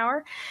them for an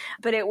hour.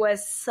 But it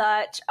was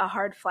such a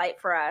hard flight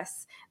for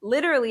us.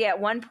 Literally, at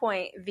one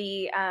point,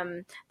 the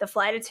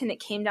flight attendant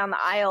came down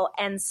the aisle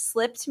and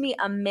slipped me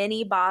a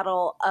mini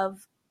bottle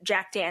of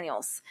Jack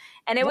Daniels,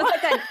 and it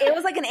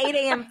was like an 8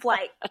 a.m.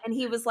 flight, and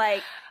he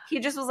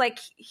just was like,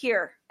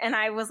 here, and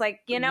I was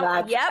like,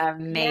 That's yep,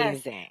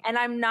 amazing. Yes. And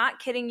I'm not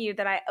kidding you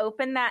that I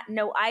opened that,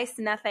 no ice,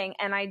 nothing,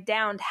 and I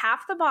downed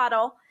half the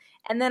bottle.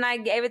 And then I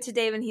gave it to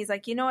Dave, and he's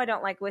like, I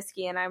don't like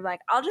whiskey. And I'm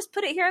like, I'll just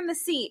put it here in the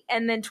seat.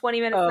 And then 20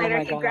 minutes later,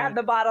 he grabbed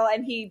the bottle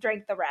and he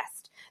drank the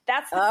rest.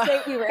 That's the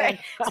state we were in.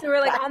 So we were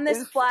on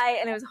this flight,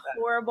 and it was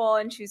horrible,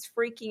 and she was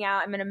freaking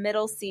out. I'm in a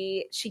middle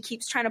seat. She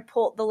keeps trying to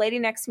pull. The lady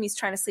next to me is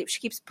trying to sleep. She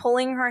keeps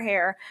pulling her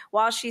hair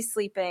while she's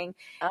sleeping.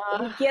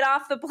 We get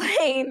off the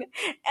plane,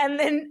 and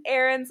then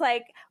Erin's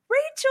like,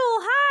 Rachel,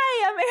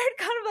 hi, I'm Erin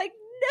Condren. I'm like,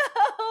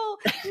 no,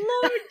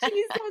 Lord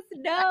Jesus,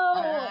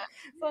 no.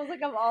 So I was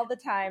like, of all the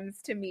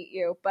times to meet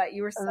you, but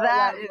you were so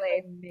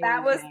lovely.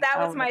 That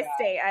was my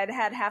state. I'd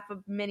had half a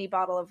mini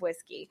bottle of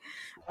whiskey.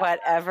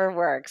 Whatever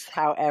works,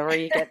 however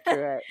you get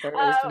through it.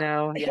 There is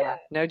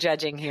no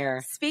judging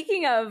here.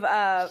 Speaking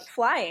of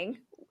flying,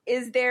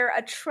 is there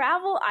a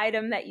travel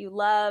item that you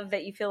love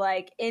that you feel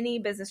like any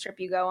business trip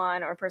you go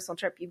on or personal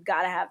trip, you've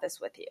got to have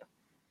this with you?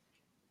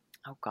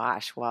 Oh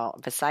gosh. Well,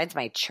 besides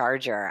my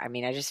charger,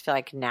 I just feel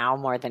like now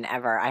more than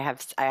ever, I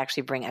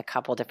actually bring a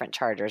couple different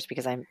chargers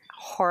because I'm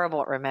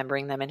horrible at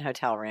remembering them in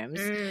hotel rooms.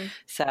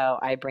 So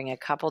I bring a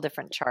couple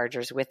different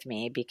chargers with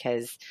me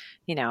because,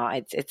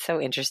 it's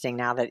so interesting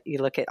now that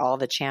you look at all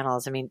the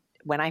channels.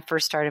 When I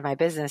first started my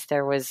business,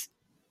 there was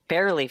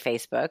barely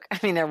Facebook. I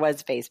mean, there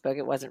was Facebook.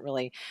 It wasn't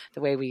really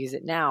the way we use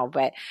it now.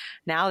 But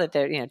now that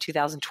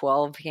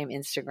 2012 became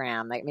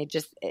Instagram, like, I mean,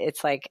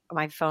 it's like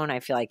my phone, I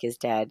feel like, is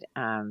dead,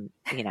 all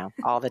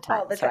the time.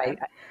 All the time.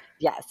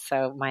 Yes.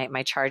 So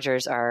my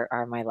chargers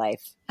are my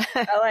life.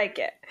 I like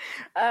it.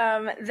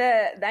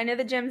 I know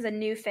the gym's a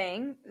new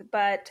thing,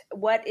 but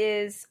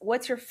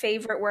what's your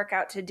favorite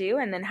workout to do?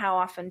 And then how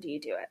often do you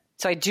do it?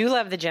 So I do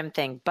love the gym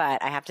thing,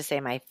 but I have to say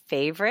my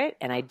favorite,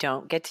 and I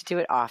don't get to do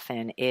it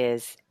often,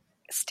 is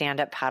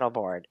stand-up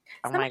paddleboard.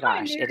 Oh my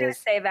gosh, it is.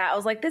 Say that. I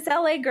was like, this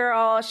LA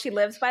girl, she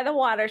lives by the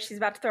water. She's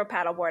about to throw a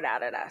paddleboard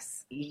out at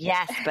us.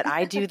 Yes, but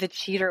I do the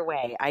cheater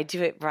way. I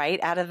do it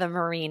right out of the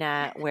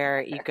marina,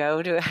 where I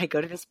go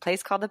to this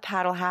place called the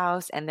Paddle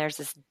House, and there's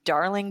this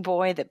darling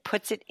boy that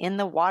puts it in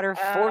the water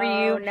for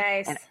you.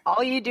 Nice. And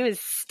all you do is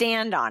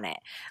stand on it.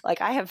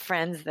 Like, I have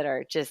friends that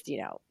are just,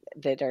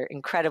 that are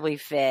incredibly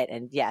fit,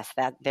 and yes,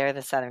 that they're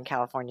the Southern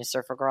California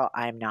surfer girl.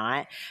 I'm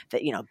not.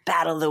 That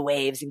battle the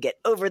waves and get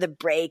over the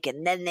break,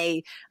 and then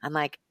I'm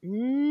like,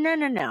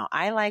 no.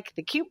 I like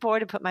the cute boy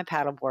to put my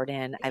paddleboard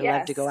in. I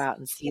love to go out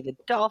and see the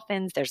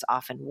dolphins. There's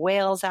often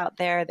whales out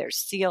there. There's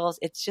seals.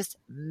 It's just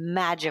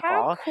magical.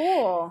 How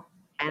cool!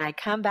 And I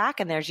come back,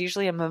 and there's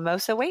usually a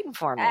mimosa waiting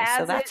for me. As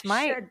so that's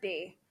should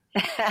be.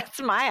 That's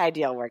my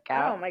ideal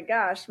workout. Oh my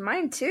gosh,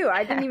 mine too.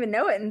 I didn't even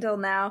know it until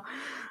now.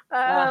 So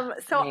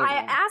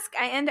amazing.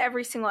 I end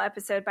every single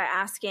episode by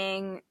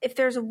asking if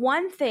there's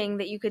one thing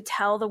that you could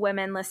tell the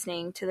women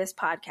listening to this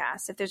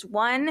podcast, if there's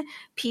one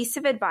piece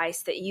of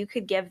advice that you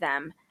could give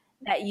them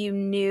that you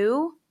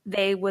knew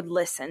they would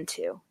listen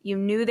to, you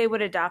knew they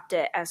would adopt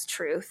it as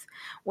truth,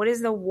 what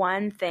is the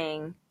one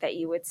thing that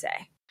you would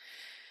say?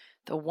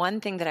 The one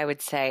thing that I would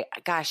say,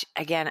 gosh,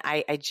 again,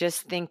 I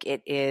just think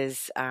it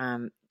is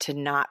to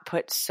not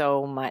put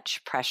so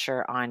much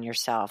pressure on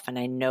yourself. And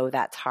I know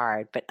that's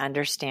hard, but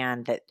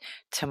understand that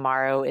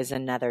tomorrow is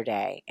another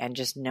day. And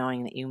just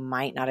knowing that you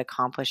might not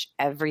accomplish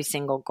every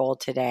single goal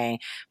today,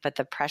 but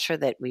the pressure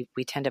that we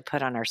tend to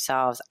put on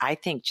ourselves, I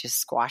think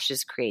just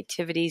squashes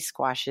creativity,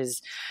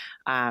 squashes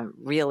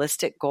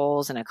realistic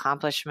goals and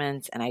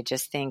accomplishments. And I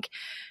just think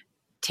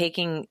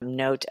taking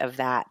note of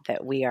that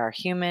we are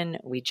human,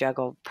 we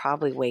juggle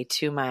probably way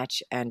too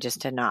much, and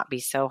just to not be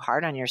so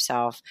hard on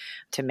yourself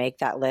to make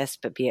that list,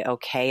 but be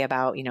okay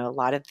about, a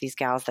lot of these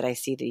gals that I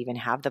see that even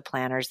have the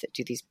planners that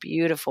do these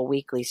beautiful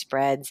weekly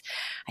spreads.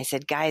 I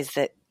said, guys,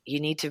 that you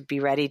need to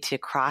be ready to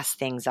cross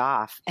things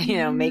off,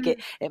 make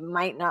it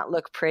might not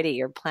look pretty.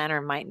 Your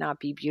planner might not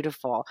be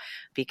beautiful,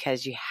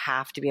 because you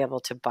have to be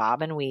able to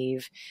bob and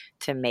weave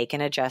to make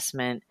an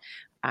adjustment.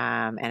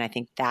 And I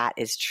think that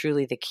is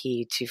truly the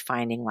key to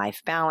finding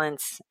life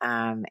balance,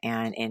 and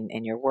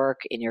in your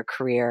work, in your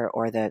career,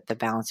 or the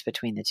balance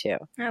between the two.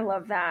 I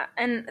love that.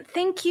 And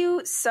thank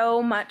you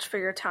so much for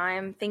your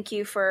time. Thank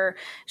you for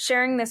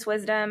sharing this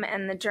wisdom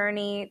and the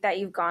journey that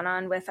you've gone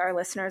on with our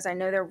listeners. I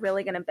know they're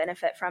really going to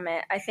benefit from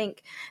it. I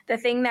think the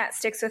thing that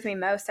sticks with me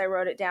most, I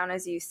wrote it down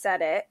as you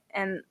said it,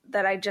 and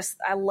that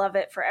I love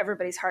it for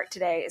everybody's heart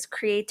today, is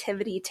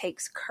creativity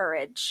takes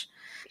courage.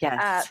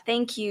 Yes.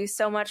 Thank you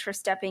so much for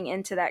stepping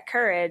into that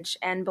courage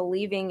and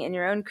believing in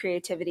your own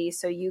creativity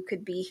so you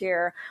could be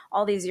here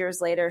all these years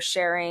later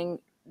sharing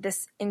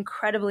this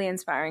incredibly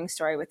inspiring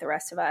story with the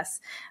rest of us.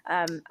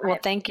 Well,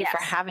 thank you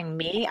for having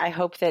me. I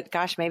hope that,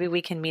 maybe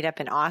we can meet up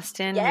in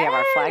Austin. Yes. We have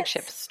our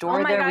flagship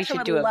store there. We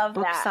should do a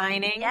book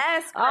signing.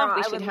 Yes, girl,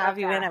 we should have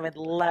you in. I would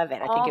love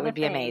it. I think it would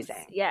be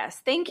amazing.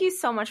 Yes. Thank you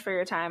so much for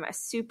your time. I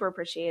super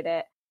appreciate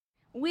it.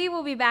 We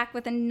will be back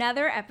with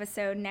another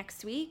episode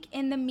next week.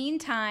 In the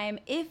meantime,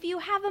 if you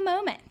have a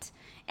moment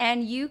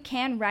and you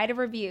can write a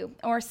review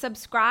or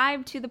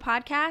subscribe to the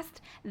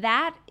podcast,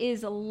 that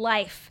is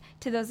life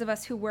to those of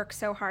us who work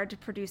so hard to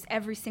produce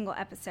every single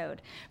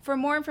episode. For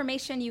more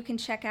information, you can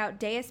check out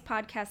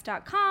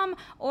daispodcast.com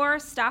or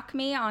stalk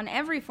me on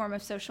every form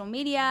of social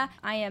media.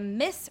 I am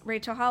Miss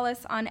Rachel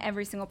Hollis on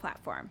every single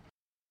platform.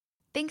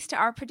 Thanks to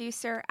our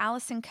producer,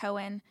 Allison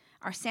Cohen,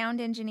 our sound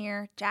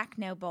engineer, Jack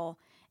Noble,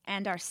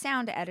 and our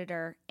sound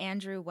editor,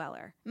 Andrew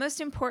Weller.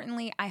 Most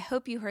importantly, I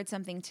hope you heard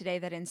something today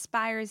that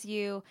inspires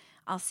you.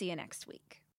 I'll see you next week.